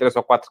ganhou ali 3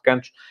 ou 4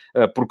 cantos,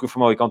 porque o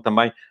Famalicão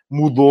também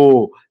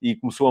mudou e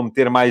começou a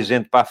meter mais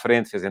gente para a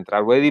frente, fez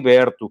entrar o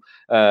Heriberto,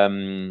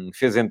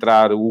 fez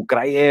entrar o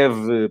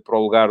Kraev para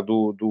o lugar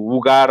do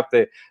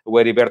Ugarte, o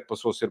Heriberto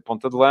passou a ser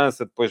ponta de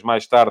lança, depois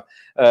mais tarde,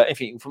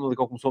 enfim, o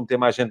Famalicão começou a meter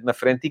mais gente na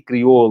frente e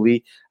criou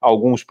ali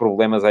alguns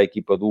problemas à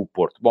equipa do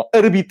Porto. Bom,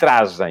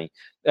 arbitragem.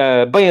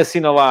 Bem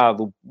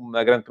assinalado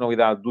a grande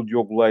penalidade do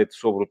Diogo Leite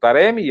sobre o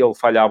Taremi, ele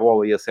falha a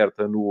bola e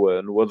acerta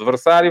no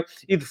adversário,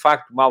 e de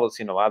facto mal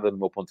assinalada, do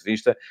meu ponto de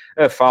vista,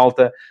 a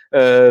falta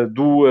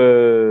do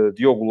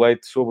Diogo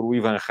Leite sobre o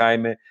Ivan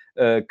Reimer,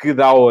 que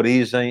dá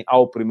origem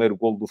ao primeiro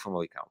golo do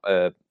Famalicão.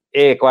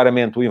 É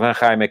claramente o Ivan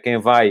Reimer quem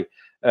vai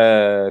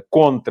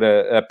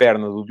contra a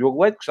perna do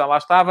Diogo Leite, que já lá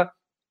estava.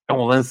 É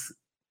um lance.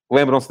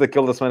 Lembram-se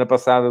daquele da semana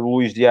passada, do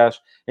Luís Dias,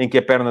 em que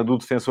a perna do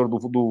defensor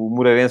do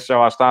Moreirense já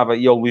lá estava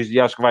e é o Luís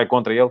Dias que vai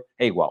contra ele?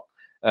 É igual.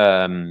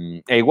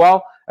 É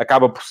igual.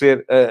 Acaba por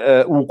ser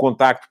o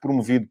contacto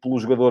promovido pelo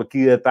jogador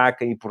que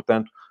ataca e,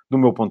 portanto, do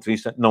meu ponto de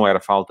vista, não era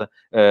falta.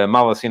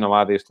 Mal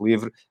assinalado este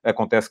livre.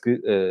 Acontece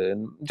que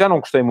já não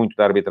gostei muito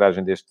da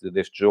arbitragem deste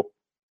jogo,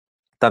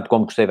 tanto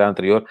como gostei da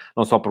anterior,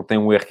 não só porque tem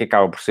um erro que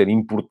acaba por ser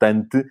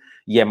importante,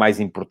 e é mais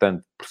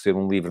importante por ser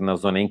um livre na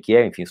zona em que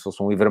é. Enfim, se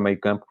fosse um livre a meio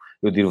campo,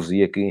 eu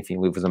dir-vos-ia que, enfim,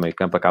 livros a meio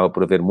campo acaba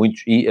por haver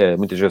muitos e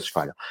muitas vezes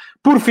falham.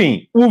 Por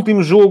fim,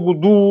 último jogo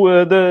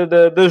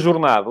da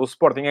jornada. O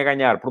Sporting a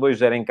ganhar por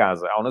 2-0 em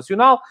casa ao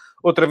Nacional,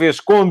 outra vez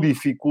com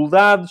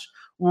dificuldades.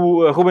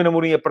 O Ruben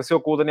Amorim apareceu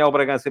com o Daniel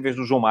Bragança em vez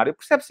do João Mário.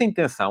 Percebe-se a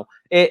intenção.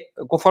 É,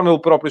 conforme ele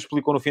próprio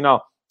explicou no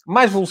final,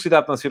 mais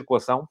velocidade na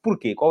circulação.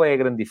 Porquê? Qual é a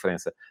grande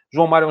diferença?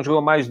 João Mário é um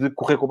jogador mais de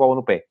correr com a bola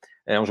no pé.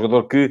 É um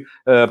jogador que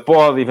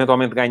pode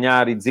eventualmente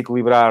ganhar e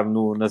desequilibrar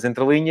nas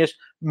entrelinhas,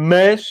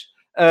 mas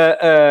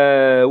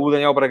o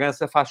Daniel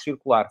Bragança faz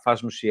circular,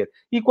 faz mexer.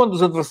 E quando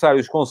os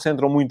adversários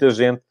concentram muita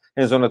gente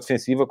em zona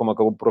defensiva, como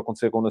acabou por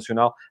acontecer com o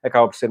Nacional,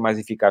 acaba por ser mais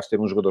eficaz ter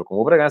um jogador como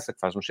o Bragança, que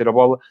faz mexer a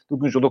bola, do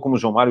que um jogador como o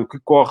João Mário, que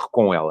corre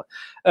com ela.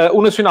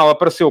 O Nacional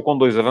apareceu com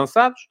 2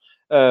 avançados,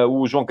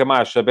 o João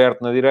Camacho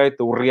aberto na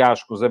direita, o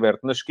Riascos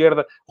aberto na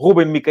esquerda,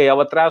 Ruben Micael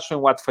atrás, foi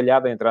um ato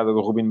falhado a entrada do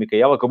Ruben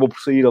Micael, acabou por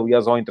sair,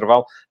 aliás, ao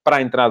intervalo, para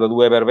a entrada do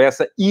Weber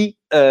Bessa, e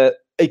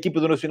a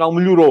equipa do Nacional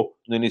melhorou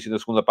no início da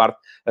segunda parte,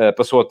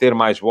 passou a ter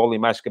mais bola e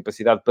mais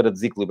capacidade para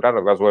desequilibrar.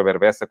 Aliás, o Weber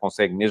Bessa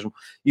consegue mesmo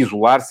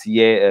isolar-se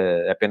e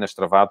é apenas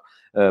travado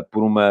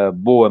por uma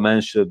boa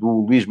mancha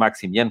do Luís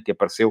Maximiano, que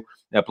apareceu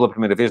pela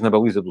primeira vez na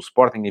baliza do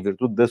Sporting, em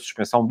virtude da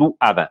suspensão do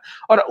Adam.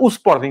 Ora, o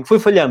Sporting foi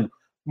falhando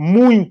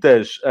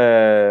muitas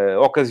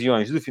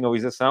ocasiões de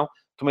finalização.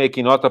 Tomei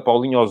aqui nota: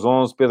 Paulinho aos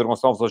 11, Pedro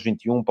Gonçalves aos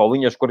 21,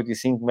 Paulinho aos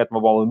 45, mete uma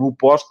bola no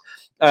poste.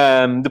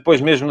 Depois,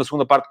 mesmo na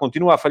segunda parte,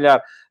 continua a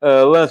falhar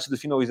lances de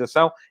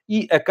finalização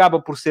e acaba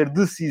por ser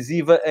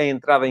decisiva a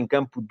entrada em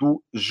campo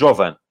do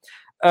Jovan.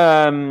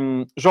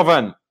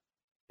 Jovan,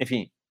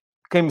 enfim,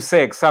 quem me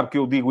segue sabe que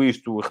eu digo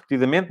isto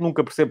repetidamente,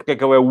 nunca percebo porque é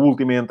que ele é o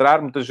último a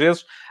entrar, muitas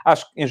vezes.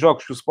 Acho que em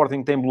jogos que o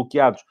Sporting tem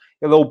bloqueados,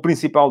 ele é o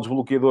principal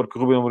desbloqueador que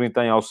o Ruben Amorim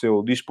tem ao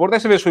seu dispor.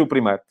 Desta vez foi o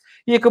primeiro.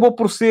 E acabou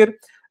por ser...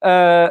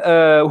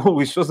 o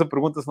Luís Sousa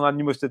pergunta se não há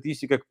nenhuma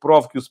estatística que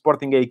prove que o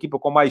Sporting é a equipa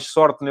com mais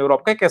sorte na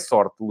Europa. O que é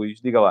sorte,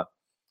 Luís? Diga lá.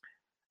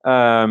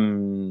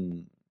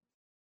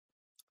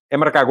 É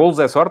marcar golos,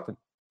 é sorte?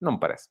 Não me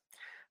parece.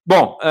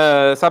 Bom,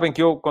 sabem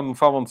que eu, quando me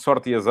falam de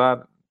sorte e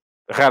azar,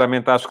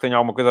 raramente acho que tenha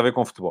alguma coisa a ver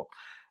com futebol.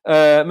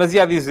 Mas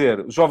ia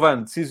dizer,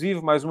 Jovan,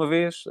 decisivo, mais uma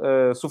vez,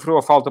 sofreu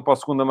a falta para o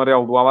segundo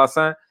amarelo do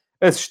Alassane,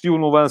 assistiu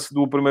no lance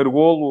do primeiro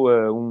golo,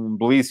 um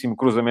belíssimo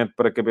cruzamento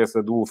para a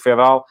cabeça do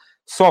Fedal,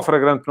 sofre a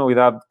grande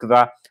penalidade que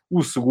dá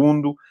o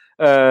segundo,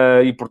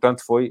 e,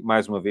 portanto, foi,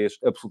 mais uma vez,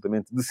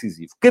 absolutamente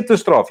decisivo.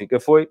 Catastrófica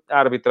foi a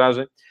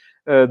arbitragem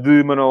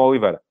de Manuel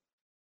Oliveira.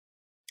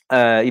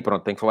 E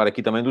pronto, tenho que falar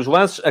aqui também dos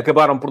lances.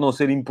 Acabaram por não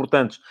ser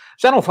importantes.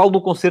 Já não falo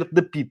do concerto de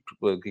apito.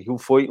 Aquilo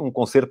foi um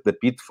concerto de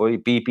apito. Foi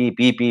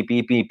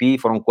pi.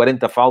 Foram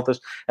 40 faltas.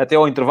 Até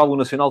ao intervalo o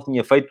Nacional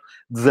tinha feito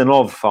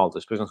 19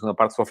 faltas. Depois na segunda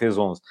parte só fez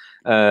 11.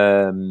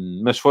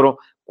 Mas foram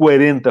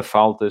 40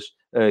 faltas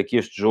que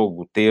este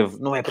jogo teve.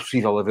 Não é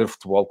possível haver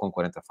futebol com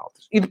 40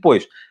 faltas. E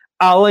depois...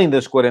 Além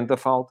das 40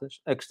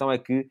 faltas, a questão é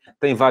que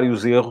tem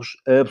vários erros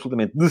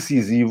absolutamente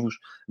decisivos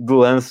de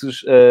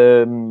lances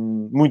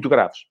muito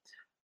graves.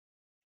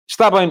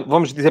 Está bem,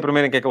 vamos dizer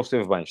primeiro em que é que ele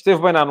esteve bem. Esteve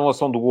bem na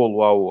anulação do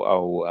golo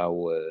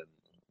ao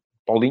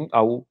Paulinho,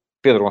 ao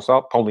Pedro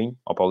Gonçalves,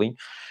 ao Paulinho.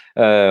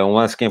 Um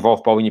lance que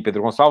envolve Paulinho e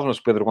Pedro Gonçalves, mas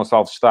Pedro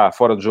Gonçalves está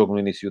fora de jogo no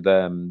início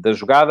da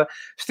jogada.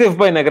 Esteve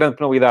bem na grande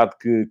penalidade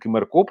que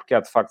marcou, porque há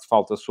de facto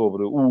falta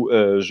sobre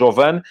o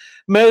Jovan.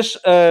 Mas,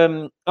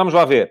 vamos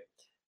lá ver.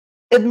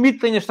 Admito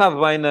que tenha estado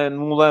bem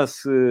num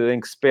lance em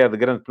que se pede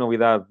grande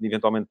penalidade,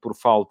 eventualmente por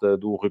falta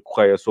do Rui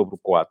Correia sobre o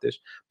Coates,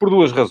 por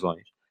 2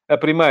 razões. A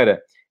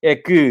primeira é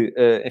que,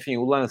 enfim,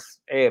 o lance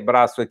é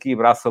braço aqui,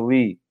 braço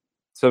ali.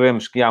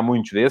 Sabemos que há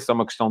muitos desses, é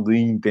uma questão de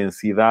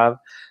intensidade.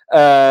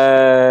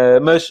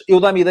 Mas eu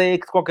dá-me a ideia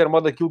que, de qualquer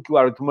modo, aquilo que o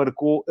árbitro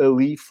marcou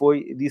ali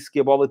disse que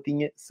a bola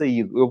tinha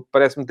saído.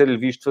 Parece-me ter-lhe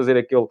visto fazer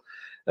aquele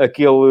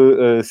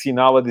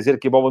sinal a dizer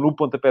que a bola no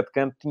pontapé de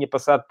canto tinha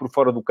passado por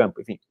fora do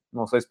campo. Enfim,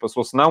 não sei se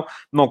passou, se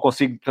não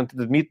consigo, portanto,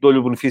 admito, dou-lhe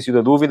o benefício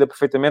da dúvida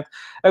perfeitamente.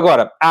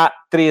 Agora, há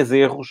 3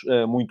 erros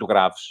muito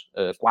graves,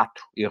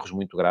 4 erros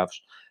muito graves,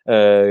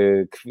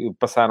 que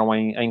passaram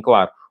em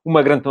claro.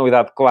 Uma grande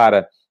penalidade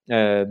clara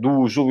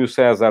do Júlio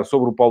César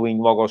sobre o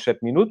Paulinho logo aos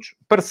 7 minutos,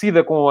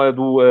 parecida com a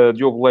do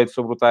Diogo Leite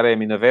sobre o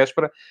Taremi na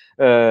véspera,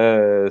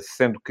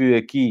 sendo que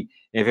aqui,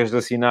 em vez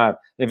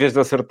de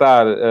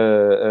acertar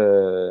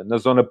na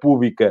zona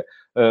pública,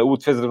 o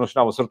defesa do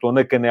Nacional acertou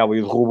na canela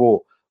e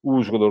derrubou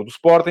o jogador do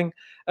Sporting.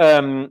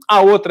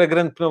 Há outra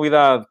grande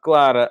penalidade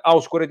clara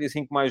aos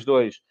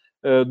 45+2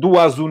 do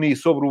Azuni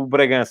sobre o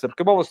Bragança,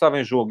 porque a bola estava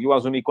em jogo e o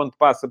Azuni, quando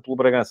passa pelo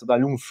Bragança,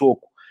 dá-lhe um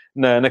soco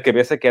na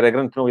cabeça, que era a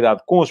grande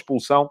penalidade com a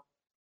expulsão.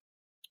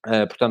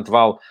 Portanto,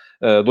 vale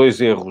 2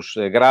 erros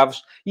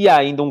graves. E há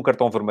ainda um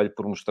cartão vermelho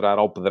por mostrar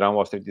ao Pedrão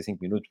aos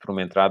 35 minutos por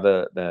uma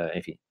entrada,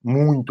 enfim,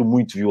 muito,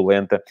 muito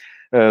violenta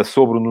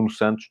sobre o Nuno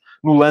Santos,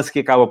 no lance que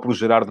acaba por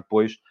gerar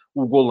depois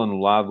o golo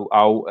anulado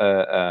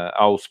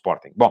ao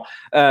Sporting. Bom,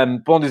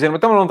 vão dizer-me,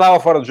 então não estava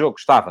fora de jogo?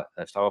 Estava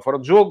fora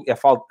de jogo. A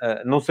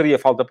falta, não seria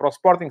falta para o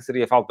Sporting,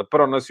 seria falta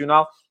para o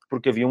Nacional,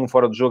 porque havia um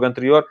fora de jogo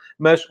anterior,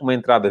 mas uma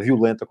entrada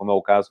violenta, como é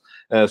o caso,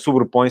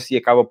 sobrepõe-se e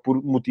acaba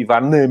por motivar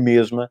na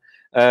mesma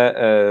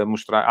a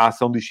mostrar a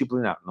ação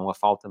disciplinar. Não a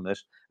falta,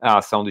 mas a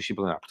ação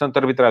disciplinar. Portanto, a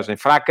arbitragem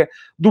fraca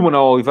do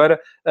Manuel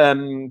Oliveira.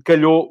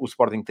 Calhou o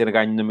Sporting ter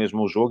ganho na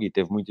mesma o jogo e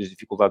teve muitas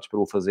dificuldades para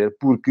o fazer,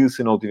 porque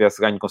se não o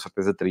tivesse ganho, com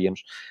certeza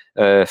teríamos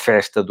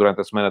festa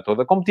durante a semana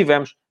toda, como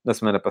tivemos na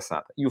semana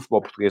passada. E o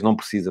futebol português não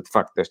precisa, de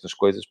facto, destas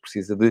coisas,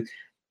 precisa de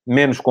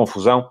menos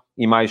confusão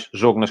e mais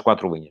jogo nas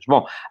 4 linhas.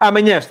 Bom,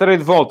 amanhã estarei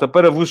de volta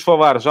para vos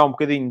falar já um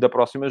bocadinho da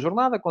próxima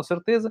jornada, com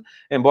certeza,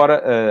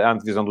 embora a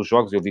antevisão dos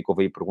jogos, eu vi que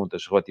houve aí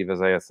perguntas relativas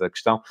a essa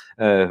questão,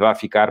 vai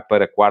ficar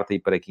para quarta e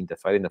para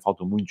quinta-feira, ainda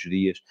faltam muitos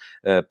dias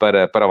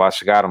para lá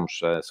chegarmos,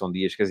 são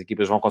dias que as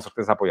equipas vão com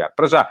certeza apoiar.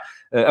 Para já,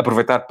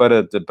 aproveitar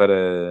para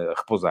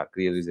repousar,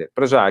 queria dizer.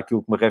 Para já,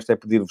 aquilo que me resta é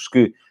pedir-vos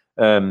que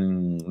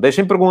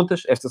deixem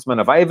perguntas. Esta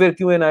semana vai haver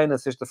Q&A na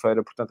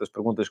sexta-feira, portanto as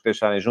perguntas que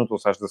deixarem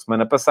juntam-se às da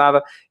semana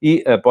passada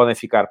e podem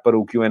ficar para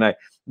o Q&A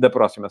da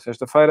próxima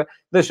sexta-feira.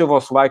 Deixem o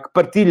vosso like,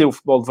 partilhem o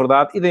Futebol de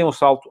Verdade e deem um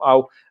salto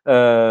ao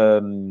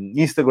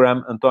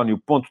Instagram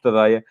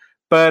António.tadeia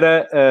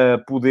para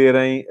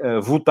poderem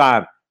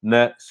votar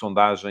na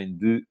sondagem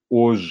de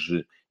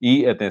hoje.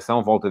 E,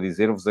 atenção, volto a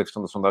dizer-vos, a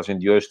questão da sondagem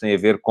de hoje tem a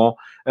ver com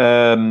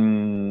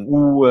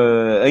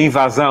a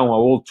invasão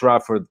ao Old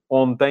Trafford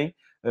ontem,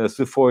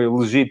 se foi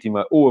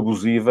legítima ou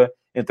abusiva.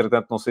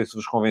 Entretanto, não sei se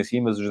vos convenci,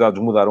 mas os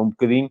dados mudaram um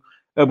bocadinho.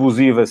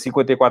 Abusiva,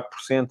 54%,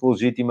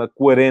 legítima,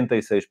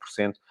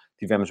 46%.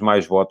 Tivemos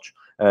mais votos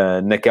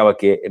naquela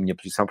que é a minha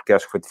posição, porque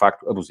acho que foi, de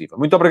facto, abusiva.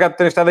 Muito obrigado por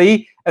terem estado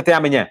aí. Até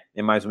amanhã,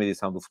 em mais uma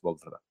edição do Futebol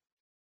de Verdade.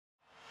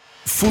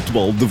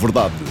 Futebol de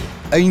Verdade,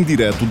 em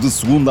direto de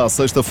segunda a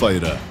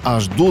sexta-feira,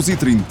 às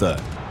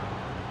 12h30.